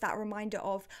almost that reminder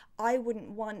of,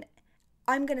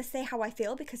 I'm going to say how I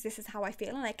feel because this is how I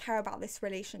feel and I care about this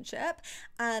relationship.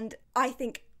 And I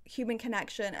think human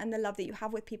connection and the love that you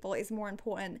have with people is more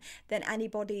important than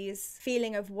anybody's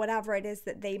feeling of whatever it is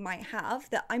that they might have,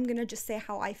 that I'm going to just say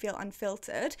how I feel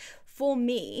unfiltered for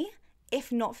me,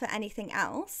 if not for anything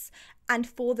else, and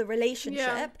for the relationship.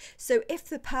 Yeah. So if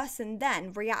the person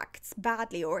then reacts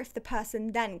badly, or if the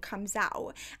person then comes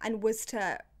out and was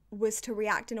to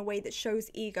react in a way that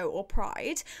shows ego or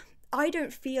pride, I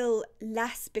don't feel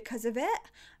less because of it.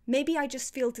 Maybe I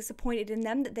just feel disappointed in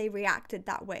them that they reacted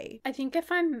that way. I think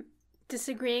if I'm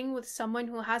disagreeing with someone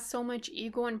who has so much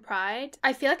ego and pride,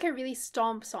 I feel like it really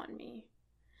stomps on me.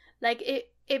 Like,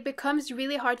 it becomes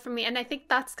really hard for me. And I think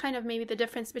that's kind of maybe the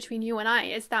difference between you and I,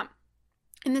 is that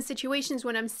in the situations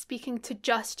when I'm speaking to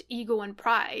just ego and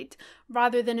pride,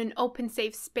 rather than an open,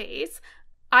 safe space,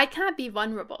 I can't be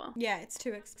vulnerable. Yeah, it's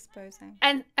too exposing.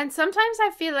 And sometimes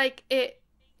I feel like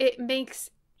it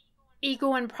makes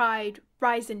ego and pride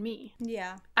rise in me.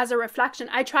 Yeah. As a reflection.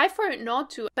 I try for it not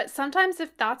to, but sometimes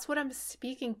if that's what I'm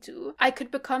speaking to, I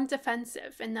could become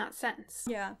defensive in that sense.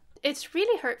 Yeah. It's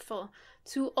really hurtful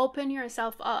to open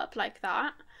yourself up like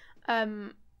that,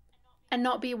 and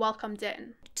not be welcomed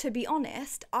in. To be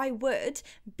honest, I would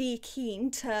be keen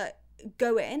to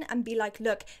go in and be like,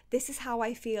 look, this is how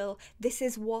I feel, this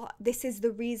is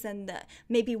the reason that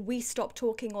maybe we stop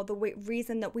talking, or the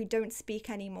reason that we don't speak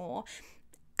anymore,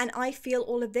 and I feel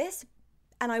all of this,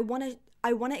 and I want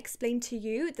to explain to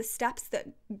you the steps that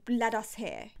led us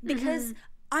here, because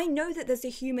I know that there's a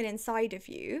human inside of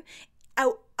you,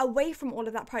 away from all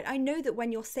of that pride. I know that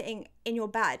when you're sitting in your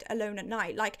bed alone at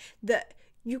night, like, that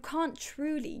you can't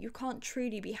truly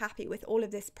be happy with all of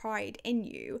this pride in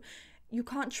you. You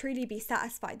can't truly be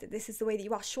satisfied that this is the way that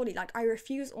you are. Surely, like, I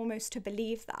refuse almost to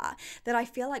believe that I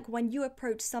feel like when you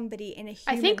approach somebody in a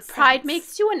human I think sense, pride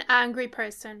makes you an angry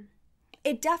person.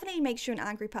 It definitely makes you an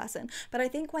angry person. But I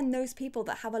think when those people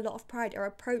that have a lot of pride are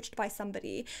approached by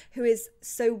somebody who is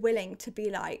so willing to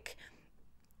be like,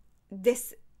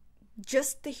 this,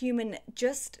 just the human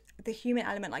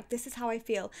element, like, this is how I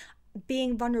feel,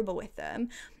 being vulnerable with them,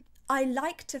 I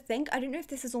like to think, I don't know if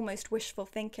this is almost wishful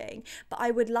thinking, but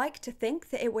I would like to think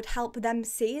that it would help them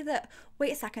see that,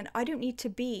 wait a second, I don't need to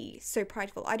be so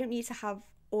prideful. I don't need to have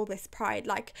all this pride.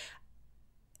 Like,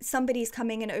 somebody's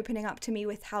coming and opening up to me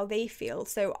with how they feel,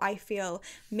 so I feel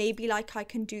maybe like I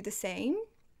can do the same,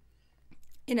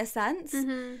 in a sense.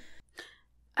 Mm-hmm.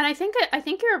 And I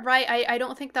think you're right. I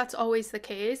don't think that's always the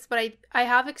case, but I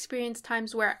have experienced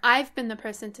times where I've been the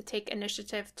person to take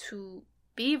initiative to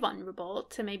be vulnerable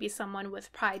to maybe someone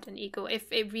with pride and ego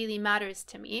if it really matters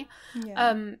to me.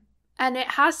 Yeah. And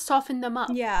it has softened them up.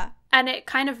 Yeah. And it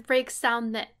kind of breaks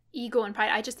down the ego and pride.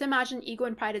 I just imagine ego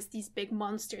and pride as these big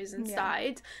monsters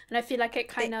inside. Yeah. And I feel like it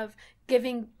kind of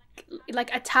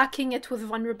attacking it with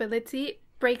vulnerability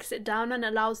breaks it down and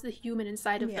allows the human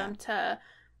inside of them to,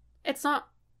 it's not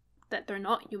that they're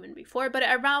not human before, but it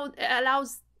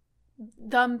allows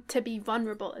them to be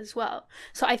vulnerable as well.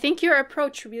 So I think your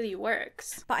approach really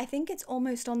works. But I think it's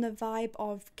almost on the vibe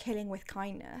of killing with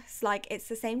kindness. Like, it's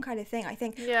the same kind of thing. I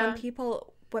think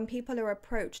when people are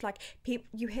approached, like,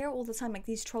 you hear all the time, like,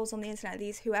 these trolls on the internet,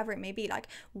 these whoever it may be, like,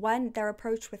 when they're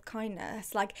approached with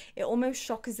kindness, like, it almost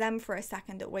shocks them for a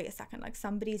second that, wait a second, like,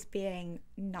 somebody's being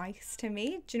nice to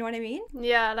me. Do you know what I mean?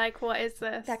 Yeah, like, what is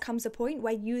this? There comes a point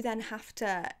where you then have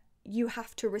to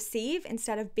receive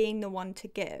instead of being the one to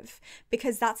give,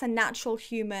 because that's a natural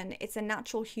human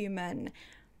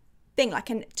thing. Like,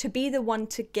 and to be the one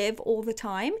to give all the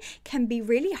time can be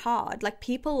really hard. Like,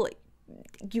 people,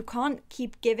 you can't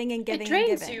keep giving and giving. It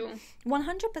drains and giving. you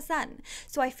 100%.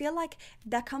 So I feel like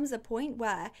there comes a point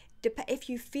where if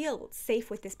you feel safe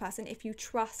with this person, if you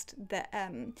trust that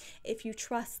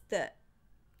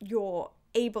you're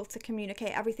able to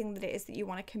communicate everything that it is that you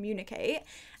want to communicate,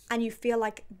 and you feel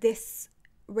like this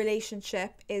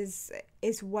relationship is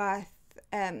worth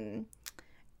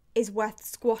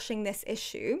squashing this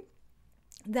issue,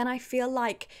 then I feel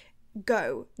like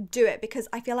go do it. Because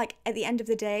I feel like at the end of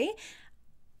the day,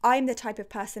 I'm the type of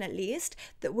person, at least,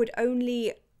 that would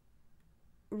only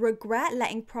regret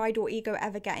letting pride or ego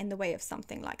ever get in the way of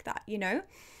something like that, you know?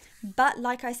 But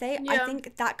like I say, I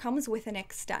think that comes with an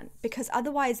extent, because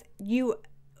otherwise you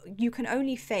can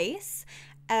only face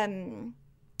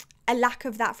a lack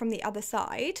of that from the other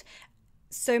side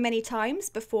so many times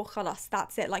before khalas,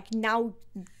 that's it. Like, now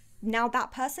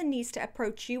that person needs to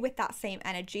approach you with that same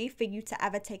energy for you to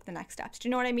ever take the next steps. Do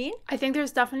you know what I mean? I think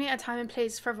there's definitely a time and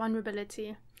place for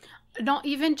vulnerability. Not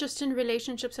even just in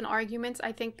relationships and arguments.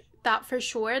 I think that for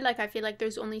sure. Like, I feel like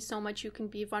there's only so much you can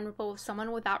be vulnerable with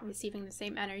someone without receiving the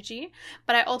same energy.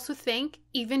 But I also think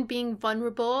even being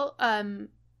vulnerable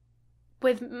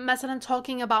with مثلا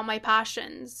talking about my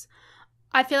passions,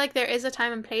 I feel like there is a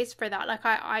time and place for that.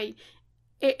 Like,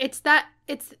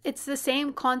 it's the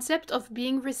same concept of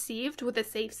being received with a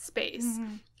safe space.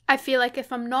 Mm-hmm. I feel like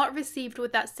if I'm not received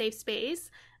with that safe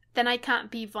space, then I can't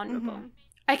be vulnerable. Mm-hmm.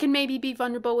 I can maybe be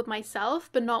vulnerable with myself,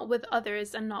 but not with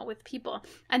others and not with people.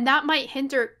 And that might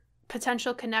hinder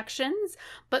potential connections,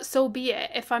 but so be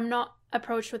it if I'm not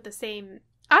approached with the same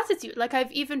attitude. Like,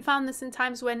 I've even found this in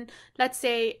times when, let's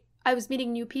say, I was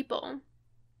meeting new people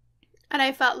and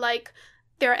I felt like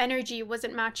their energy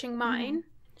wasn't matching mine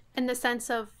in the sense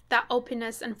of that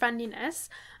openness and friendliness.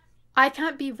 I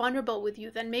can't be vulnerable with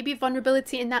you then. Maybe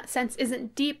vulnerability in that sense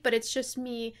isn't deep, but it's just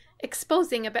me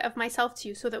exposing a bit of myself to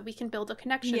you so that we can build a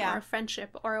connection or a friendship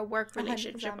or a work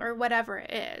relationship 100%. Or whatever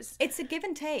it is. It's a give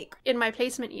and take. In my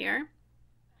placement year,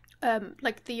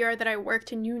 like the year that I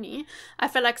worked in uni, I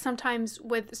felt like sometimes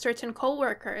with certain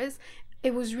co-workers,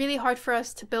 it was really hard for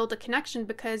us to build a connection,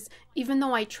 because even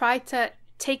though I tried to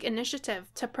take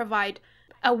initiative to provide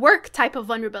a work type of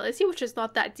vulnerability, which is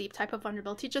not that deep type of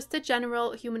vulnerability, just a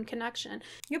general human connection.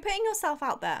 You're putting yourself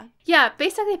out there. Yeah,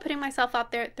 basically putting myself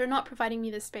out there. They're not providing me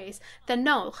the space. Then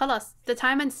no, khalas, the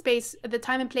time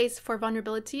and place for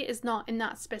vulnerability is not in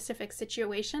that specific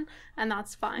situation, and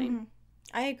that's fine. Mm-hmm.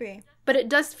 I agree. But it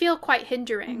does feel quite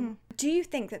hindering. Mm-hmm. Do you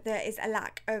think that there is a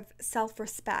lack of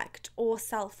self-respect or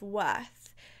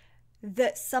self-worth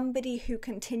that somebody who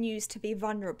continues to be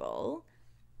vulnerable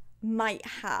might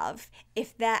have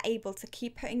if they're able to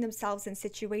keep putting themselves in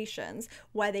situations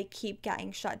where they keep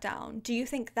getting shut down? Do you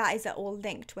think that is at all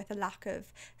linked with a lack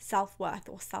of self-worth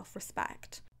or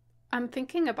self-respect? I'm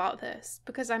thinking about this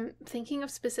because I'm thinking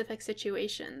of specific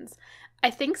situations.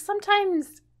 I think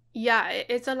sometimes, yeah,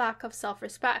 it's a lack of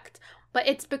self-respect, but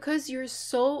it's because you're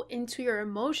so into your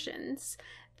emotions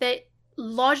that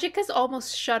logic is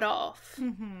almost shut off,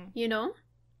 you know?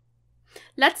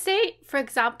 Let's say, for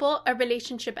example, a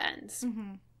relationship ends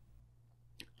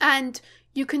and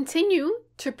you continue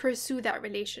to pursue that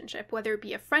relationship, whether it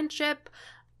be a friendship,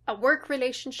 a work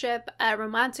relationship, a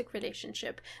romantic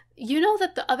relationship. You know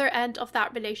that the other end of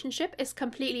that relationship is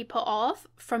completely put off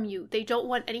from you. They don't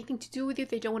want anything to do with you.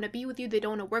 They don't want to be with you. They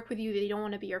don't want to work with you. They don't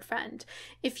want to be your friend.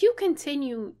 If you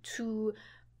continue to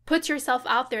put yourself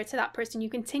out there to that person, you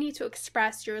continue to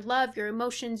express your love, your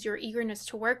emotions, your eagerness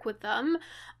to work with them.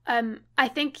 I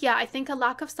think a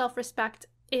lack of self-respect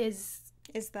is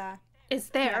there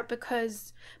yeah.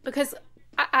 because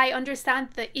I understand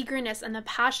the eagerness and the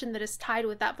passion that is tied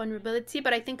with that vulnerability,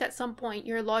 but I think at some point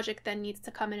your logic then needs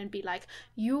to come in and be like,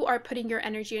 you are putting your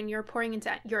energy and you're pouring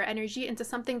into your energy into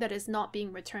something that is not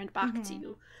being returned back to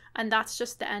you, and that's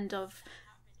just the end of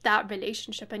that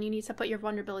relationship, and you need to put your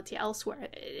vulnerability elsewhere,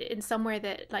 in somewhere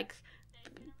that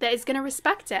is going to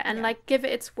respect it and give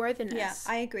it its worthiness. Yeah,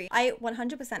 I agree. I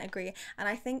 100% agree. And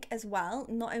I think as well,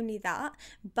 not only that,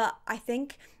 but I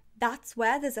think that's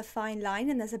where there's a fine line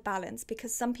and there's a balance,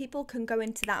 because some people can go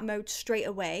into that mode straight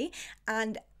away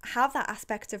and have that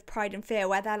aspect of pride and fear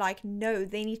where they're like, no,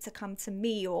 they need to come to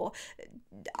me, or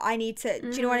I need to,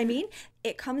 do you know what I mean?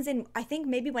 It comes in, I think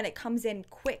maybe when it comes in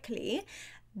quickly,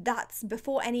 that's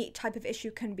before any type of issue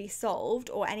can be solved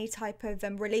or any type of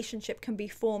relationship can be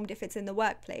formed if it's in the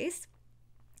workplace.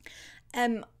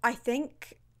 I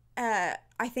think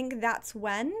that's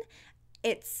when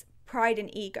it's pride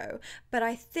and ego. But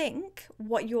I think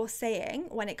what you're saying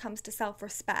when it comes to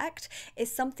self-respect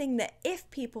is something that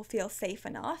if people feel safe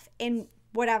enough in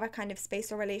whatever kind of space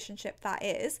or relationship that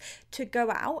is, to go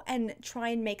out and try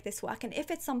and make this work, and if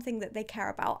it's something that they care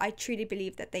about, I truly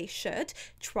believe that they should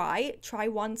try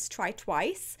once, try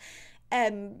twice.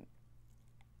 But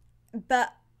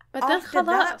after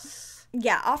that,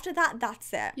 after that,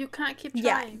 that's it. You can't keep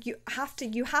trying. Yeah,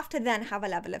 you have to then have a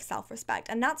level of self-respect,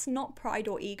 and that's not pride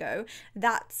or ego.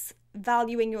 That's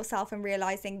valuing yourself and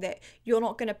realizing that you're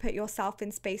not going to put yourself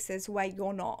in spaces where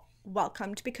you're not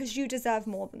welcomed, because you deserve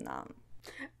more than that.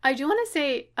 I do want to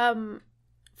say,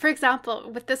 for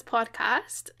example, with this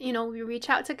podcast, you know, we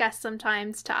reach out to guests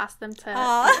sometimes to ask them to be on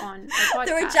our podcast.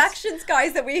 The rejections,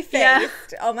 guys, that we faced. Yeah.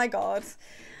 Oh my god,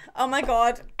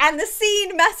 and the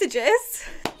scene messages.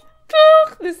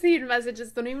 The scene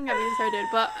messages, don't even get me started.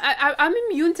 But I'm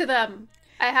immune to them.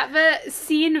 I have a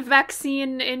scene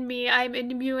vaccine in me. I'm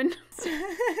immune.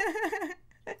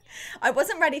 I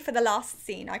wasn't ready for the last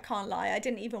scene, I can't lie. I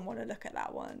didn't even want to look at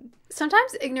that one.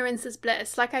 Sometimes ignorance is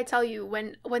bliss. Like I tell you,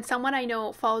 when someone I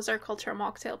know follows our Culture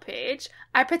Mocktail page,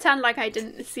 I pretend like I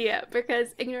didn't see it, because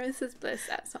ignorance is bliss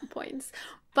at some points.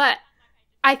 But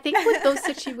I think with those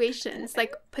situations,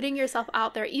 like putting yourself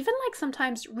out there, even like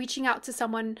sometimes reaching out to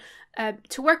someone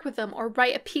to work with them or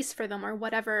write a piece for them or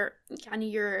whatever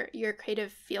your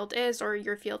creative field is or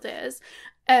your field is,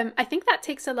 I think that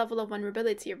takes a level of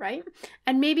vulnerability, right?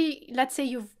 And maybe, let's say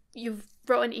you've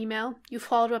wrote an email, you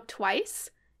followed up twice.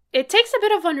 It takes a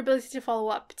bit of vulnerability to follow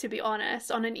up, to be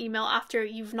honest, on an email after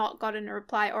you've not gotten a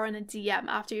reply, or on a DM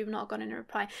after you've not gotten a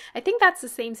reply. I think that's the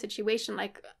same situation.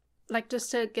 Like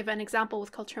just to give an example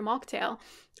with Culture Mocktail,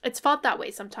 it's felt that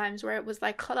way sometimes, where it was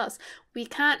like, khalas, we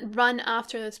can't run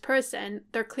after this person.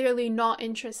 They're clearly not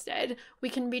interested. We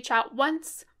can reach out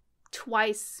once,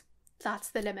 twice. That's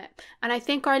the limit. And I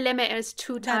think our limit is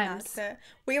 2 times.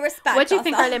 We respect What do you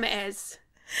think our limit is?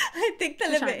 I think the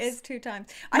limit is 2 times.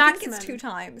 I think it's 2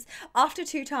 times. After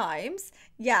 2 times,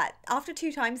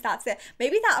 that's it.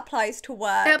 Maybe that applies to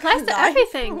work. It applies to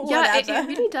everything. Yeah, it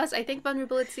really does. I think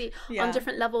vulnerability on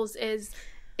different levels is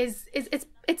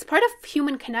it's part of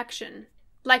human connection.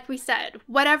 Like we said,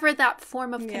 whatever that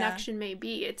form of connection may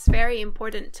be, it's very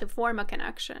important to form a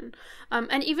connection.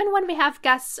 And even when we have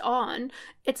guests on,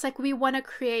 it's like we want to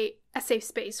create a safe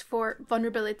space for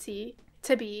vulnerability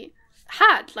to be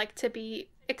had, like to be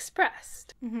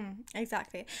expressed.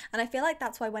 Exactly. And I feel like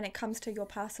that's why when it comes to your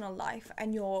personal life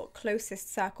and your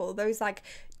closest circle, those like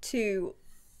 2,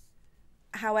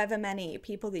 however many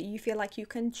people that you feel like you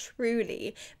can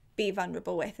truly be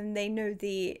vulnerable with, and they know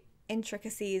the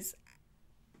intricacies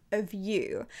of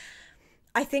you,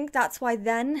 I think that's why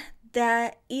then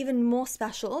they're even more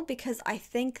special, because I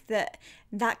think that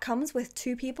comes with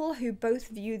 2 people who both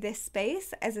view this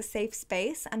space as a safe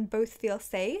space and both feel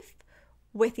safe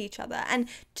with each other. And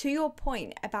to your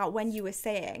point about when you were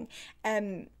saying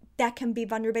there can be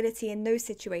vulnerability in those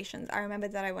situations, I remember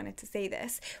that I wanted to say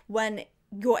this, when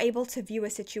you're able to view a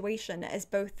situation as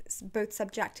both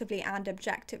subjectively and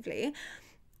objectively.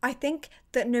 I think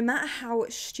that no matter how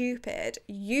stupid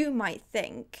you might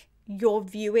think your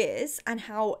view is and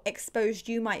how exposed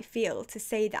you might feel to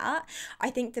say that,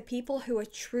 I think the people who are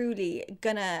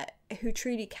who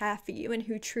truly care for you and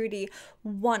who truly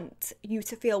want you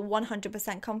to feel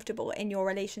 100% comfortable in your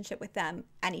relationship with them,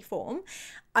 any form,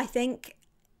 I think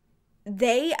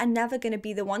they are never going to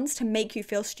be the ones to make you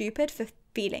feel stupid for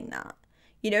feeling that.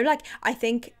 You know, like I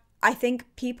think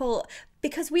people,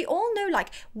 because we all know,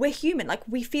 like, we're human, like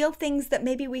we feel things that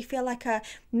maybe we feel like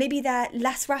maybe they're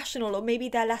less rational or maybe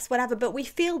they're less whatever, but we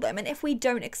feel them, and if we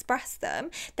don't express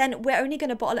them, then we're only going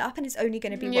to bottle it up and it's only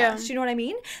going to be worse. Do you know what I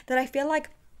mean? That I feel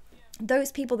like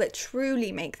those people that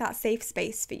truly make that safe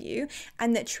space for you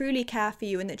and that truly care for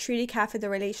you and that truly care for the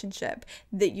relationship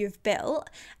that you've built,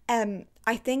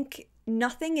 I think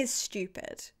nothing is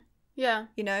stupid. Yeah.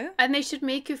 You know? And they should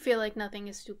make you feel like nothing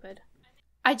is stupid.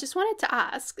 I just wanted to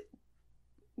ask,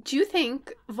 do you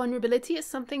think vulnerability is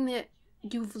something that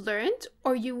you've learned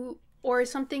or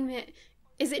something that,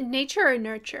 is it nature or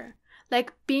nurture?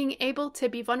 like being able to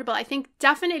be vulnerable. I think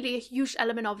definitely a huge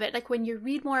element of it, like when you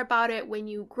read more about it, when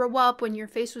you grow up, when you're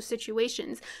faced with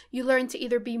situations, you learn to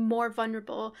either be more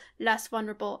vulnerable, less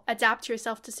vulnerable, adapt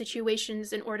yourself to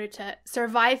situations in order to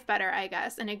survive better, I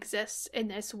guess, and exist in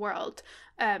this world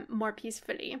more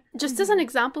peacefully. Just as an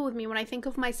example with me, when I think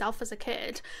of myself as a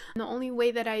kid, the only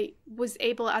way that I was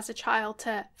able as a child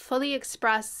to fully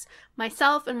express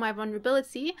myself and my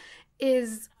vulnerability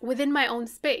is within my own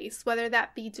space, whether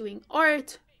that be doing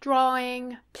art,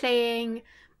 drawing, playing,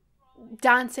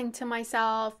 dancing to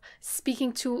myself,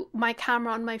 speaking to my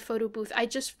camera on my photo booth. I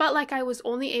just felt like I was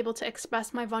only able to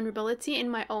express my vulnerability in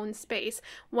my own space.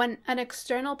 When an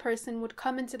external person would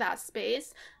come into that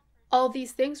space, all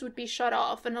these things would be shut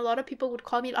off, and a lot of people would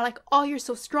call me like, oh, you're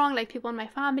so strong, like people in my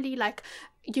family, like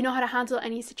you know how to handle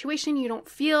any situation, you don't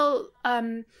feel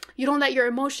you don't let your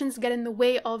emotions get in the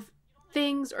way of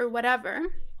things or whatever.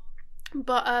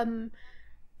 But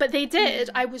they did.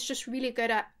 I was just really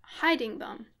good at hiding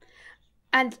them.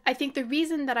 And I think the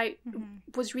reason that I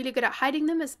was really good at hiding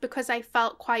them is because I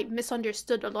felt quite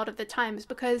misunderstood a lot of the times,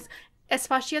 because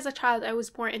especially as a child, I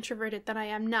was more introverted than I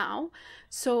am now.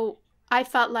 So I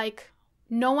felt like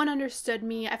no one understood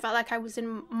me. I felt like I was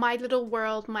in my little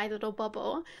world, my little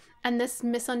bubble. And this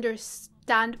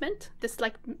misunderstandment, this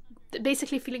like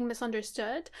basically feeling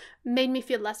misunderstood, made me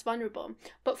feel less vulnerable.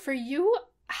 But for you,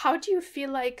 how do you feel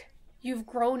like you've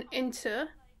grown into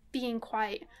being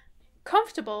quite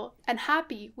comfortable and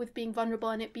happy with being vulnerable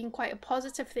and it being quite a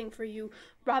positive thing for you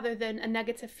rather than a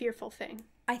negative, fearful thing?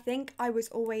 I think I was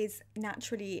always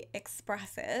naturally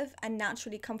expressive and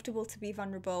naturally comfortable to be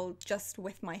vulnerable just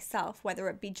with myself, whether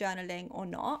it be journaling or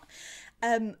not.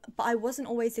 But I wasn't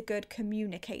always a good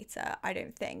communicator, I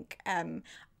don't think.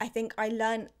 I think I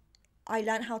learned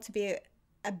how to be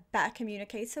a better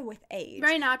communicator with age.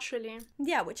 Very naturally.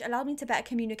 Yeah, which allowed me to better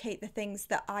communicate the things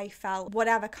that I felt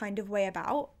whatever kind of way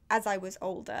about as I was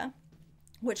older,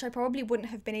 which I probably wouldn't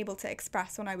have been able to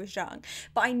express when I was young.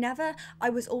 But I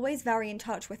was always very in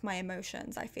touch with my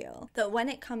emotions. I feel that when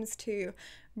it comes to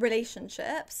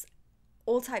relationships,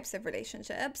 all types of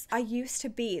relationships, I used to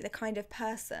be the kind of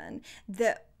person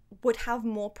that would have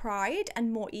more pride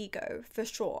and more ego, for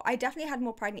sure. I definitely had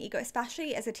more pride and ego,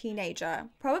 especially as a teenager.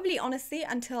 Probably, honestly,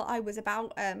 until I was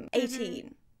about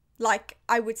 18. Like,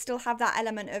 I would still have that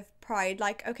element of pride,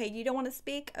 like, okay, you don't want to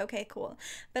speak? Okay, cool.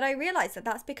 But I realized that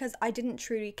that's because I didn't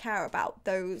truly care about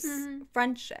those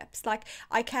friendships. Like,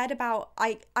 I cared about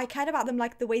them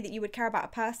like the way that you would care about a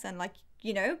person, like,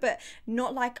 you know, but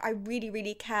not like I really,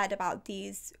 really cared about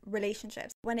these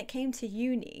relationships. When it came to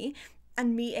uni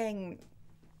and meeting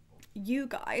you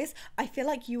guys, I feel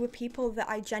like you were people that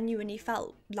I genuinely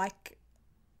felt like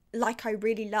I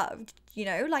really loved, you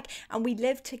know, like, and we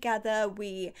lived together,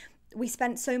 we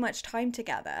spent so much time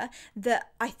together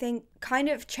that I think kind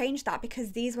of changed that,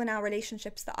 because these were now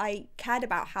relationships that I cared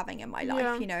about having in my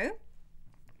life, you know,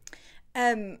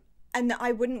 and that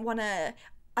I wouldn't want to.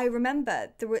 I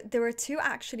remember there were two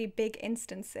actually big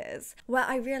instances where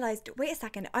I realized, wait a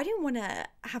second, I don't want to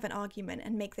have an argument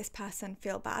and make this person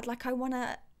feel bad. Like, I want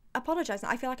to apologize.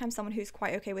 I feel like I'm someone who's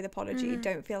quite okay with apology.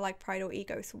 Don't feel like pride or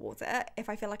ego towards it. If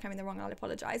I feel like I'm in the wrong, I'll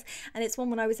apologize. And it's one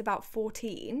when I was about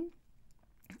 14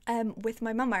 with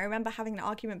my mum. I remember having an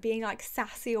argument, being like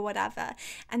sassy or whatever,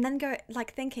 and then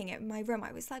thinking in my room,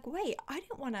 I was like, wait, I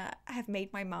don't want to have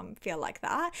made my mum feel like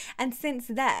that. And since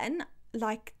then,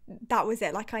 like, that was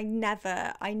it. Like, I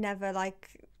never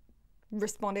like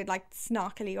responded like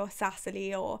snarkily or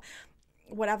sassily or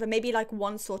whatever, maybe like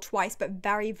once or twice, but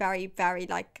very, very, very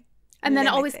like and then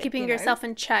limited, always keeping yourself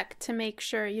in check to make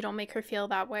sure you don't make her feel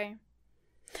that way.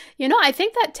 You know, I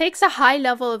think that takes a high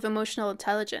level of emotional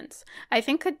intelligence. I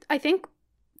think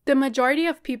the majority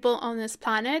of people on this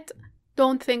planet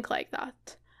don't think like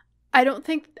that. I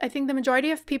think the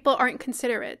majority of people aren't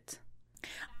considerate.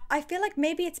 I feel like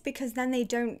maybe it's because then they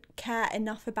don't care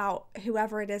enough about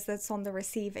whoever it is that's on the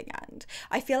receiving end.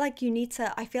 I feel like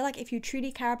if you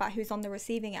truly care about who's on the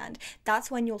receiving end,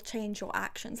 that's when you'll change your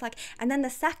actions. Like, and then the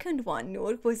second one,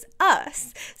 Noor, was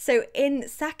us. So in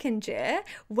second year,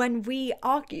 when we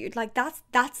argued, like that's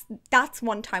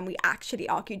one time we actually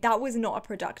argued. That was not a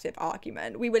productive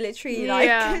argument. We were literally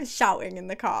like shouting in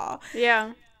the car.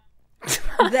 Yeah.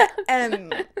 That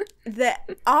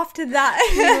after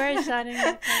that you were shouting.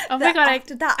 Oh my god!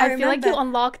 After that, I feel like you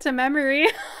unlocked a memory.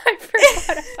 I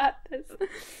forgot about this.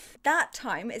 That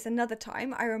time is another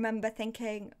time I remember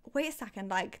thinking, wait a second,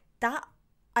 like that,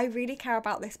 I really care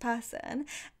about this person,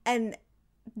 and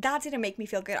that didn't make me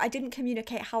feel good. I didn't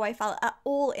communicate how I felt at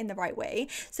all in the right way.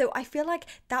 So I feel like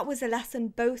that was a lesson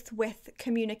both with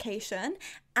communication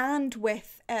and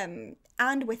with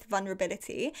and with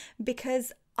vulnerability,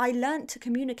 because I learned to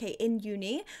communicate in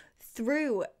uni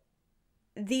through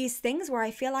these things where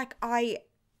I feel like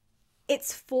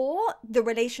it's for the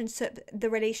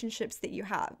relationships that you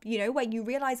have, you know, where you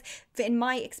realize, in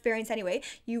my experience anyway,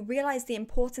 you realize the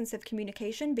importance of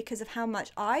communication because of how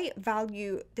much I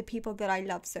value the people that I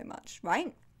love so much,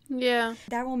 right? Yeah.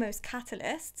 They're almost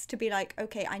catalysts to be like,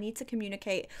 okay, I need to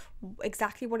communicate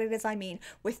exactly what it is I mean,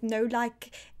 with no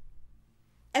like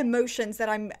emotions that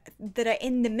are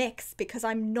in the mix, because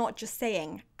I'm not just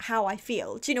saying how I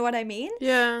feel. Do you know what I mean?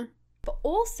 Yeah. But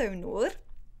also, Noor,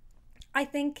 I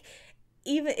think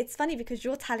even it's funny because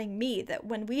you're telling me that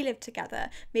when we lived together,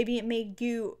 maybe it made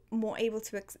you more able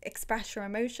to express your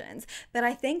emotions. But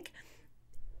I think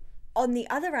on the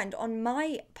other end, on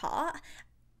my part,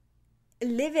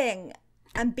 living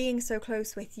and being so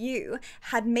close with you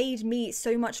had made me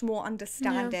so much more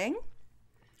understanding.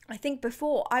 I think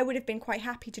before I would have been quite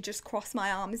happy to just cross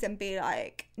my arms and be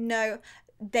like, no,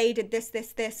 they did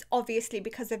this, obviously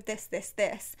because of this,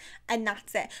 and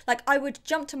that's it. Like, I would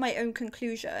jump to my own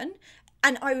conclusion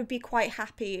and I would be quite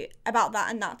happy about that,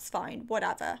 and that's fine,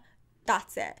 whatever,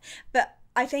 that's it. But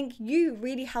I think you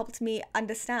really helped me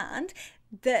understand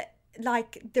that,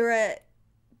 like, there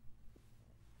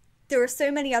are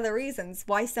so many other reasons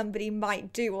why somebody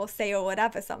might do or say or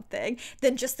whatever something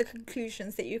than just the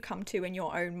conclusions that you come to in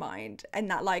your own mind, and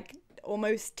that like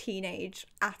almost teenage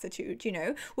attitude, you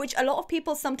know, which a lot of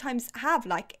people sometimes have,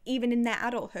 like even in their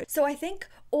adulthood. So I think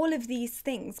all of these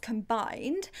things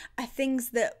combined are things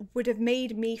that would have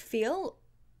made me feel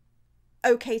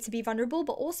okay to be vulnerable,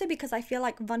 but also because I feel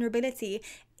like vulnerability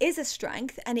is a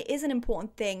strength and it is an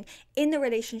important thing in the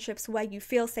relationships where you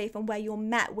feel safe and where you're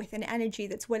met with an energy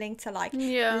that's willing to like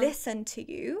listen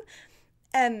to you,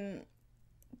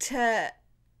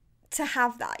 to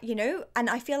have that, you know. And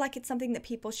I feel like it's something that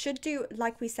people should do,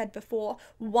 like we said before,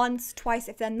 once, twice.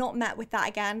 If they're not met with that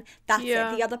again, that's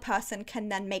it. The other person can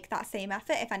then make that same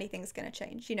effort if anything's going to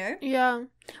change, you know.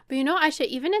 But you know, Aisha,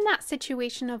 even in that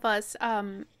situation of us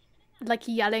like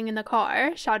yelling in the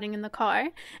car, shouting in the car,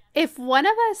 if one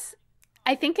of us,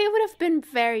 I think it would have been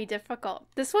very difficult.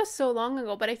 This was so long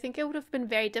ago, but I think it would have been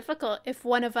very difficult if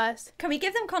one of us... Can we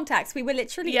give them context? We were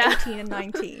literally 18 and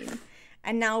 19.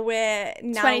 And now we're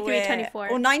 23, 24.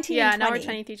 Or 19 and 20. Now we're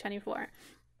 23, 24.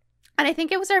 And I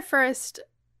think it was our first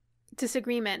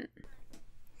disagreement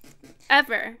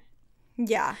ever.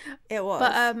 Yeah, it was.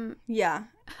 But yeah.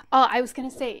 Oh, I was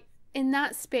gonna say, in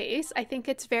that space, I think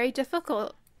it's very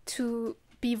difficult to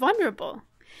be vulnerable.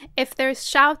 If there's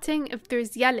shouting, if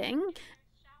there's yelling,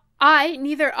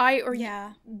 neither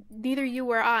you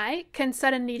or I can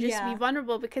suddenly just be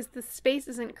vulnerable, because the space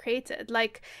isn't created.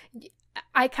 Like,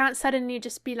 I can't suddenly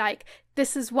just be like,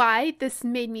 this is why this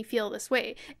made me feel this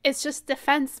way. It's just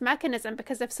defense mechanism,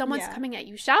 because if someone's coming at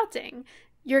you shouting,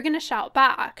 you're gonna shout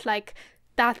back. Like,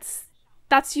 that's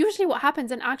usually what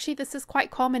happens. And actually, this is quite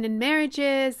common in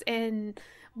marriages, in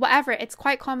whatever. It's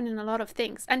quite common in a lot of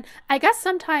things. And I guess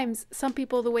sometimes some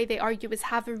people, the way they argue is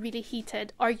have a really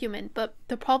heated argument. But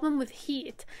the problem with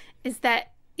heat is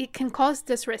that it can cause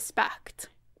disrespect,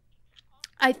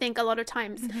 I think, a lot of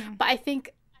times. But I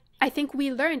think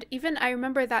we learned, even I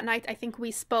remember that night, I think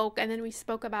we spoke, and then we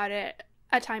spoke about it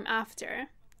a time after.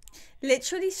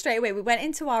 Literally straight away, we went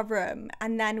into our room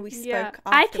and then we spoke afterwards.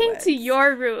 I came to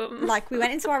your room. Like, we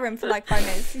went into our room for like 5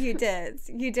 minutes. You did.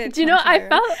 Do you know, I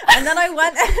felt... And then I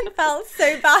went and felt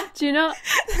so bad. Do you know...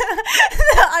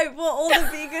 I bought all the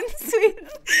vegan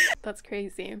sweets. That's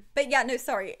crazy. But yeah, no,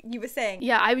 sorry. You were saying...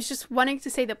 Yeah, I was just wanting to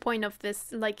say the point of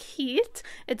this, like, heat.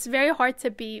 It's very hard to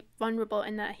be vulnerable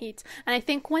in that heat. And I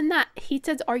think when that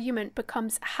heated argument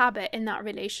becomes habit in that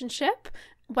relationship,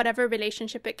 whatever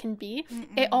relationship it can be,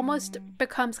 it almost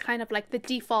becomes kind of like the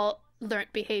default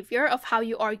learned behavior of how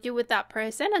you argue with that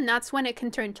person, and that's when it can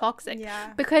turn toxic.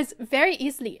 Because very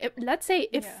easily, let's say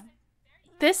if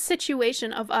this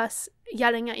situation of us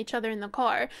yelling at each other in the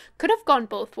car could have gone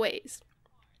both ways.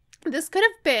 This could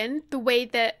have been the way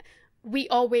that we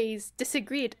always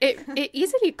disagreed. It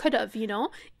easily could have, you know,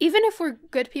 even if we're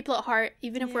good people at heart,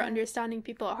 even if we're understanding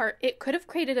people at heart, it could have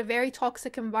created a very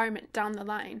toxic environment down the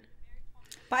line.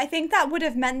 But I think that would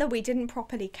have meant that we didn't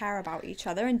properly care about each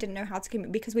other and didn't know how to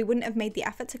communicate, because we wouldn't have made the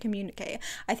effort to communicate.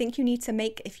 I think you need to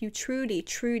make, if you truly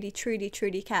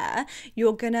care,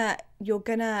 you're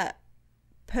gonna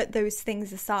put those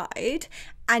things aside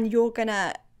and you're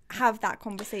gonna have that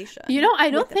conversation. You know, I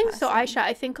don't think so, Aisha.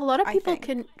 I think a lot of people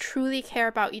can truly care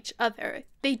about each other.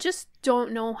 They just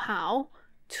don't know how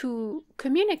to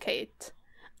communicate.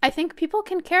 I think people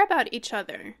can care about each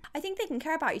other. I think they can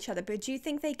care about each other, but do you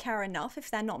think they care enough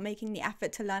if they're not making the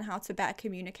effort to learn how to better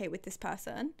communicate with this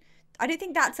person? I don't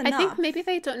think that's enough. I think maybe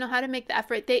they don't know how to make the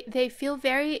effort. They feel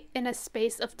very in a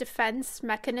space of defense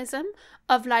mechanism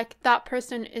of like, that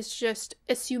person is just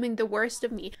assuming the worst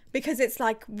of me. Because it's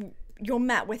like you're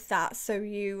met with that, so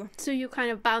you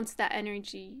kind of bounce that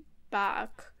energy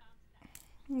back.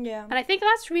 Yeah. And I think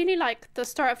that's really like the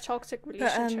start of toxic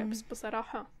relationships.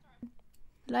 بصراحة.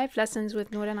 Life lessons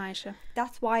with Noor and Aisha.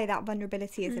 That's why that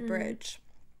vulnerability is a bridge.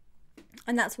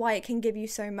 And that's why it can give you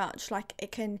so much. Like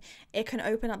it can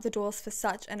open up the doors for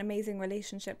such an amazing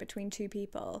relationship between two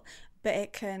people, but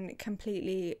it can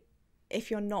completely,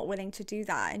 if you're not willing to do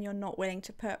that and you're not willing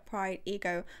to put pride,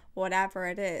 ego, whatever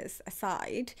it is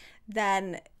aside,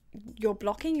 then you're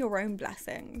blocking your own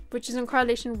blessing. Which is in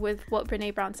correlation with what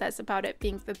Brené Brown says about it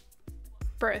being the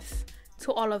birth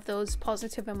to all of those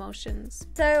positive emotions.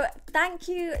 So thank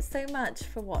you so much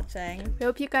for watching. We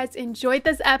hope you guys enjoyed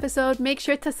this episode. Make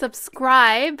sure to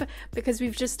subscribe because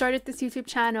we've just started this YouTube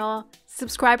channel.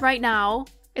 Subscribe right now.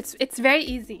 It's very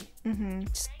easy.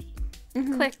 Just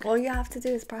click. All you have to do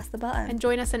is press the button. And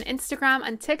join us on Instagram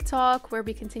and TikTok where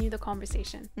we continue the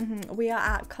conversation. We are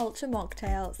at Culture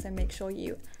Mocktail, so make sure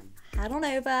you head on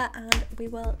over and we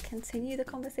will continue the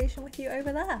conversation with you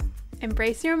over there.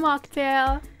 Embrace your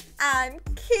mocktail. And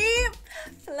keep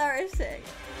flourishing.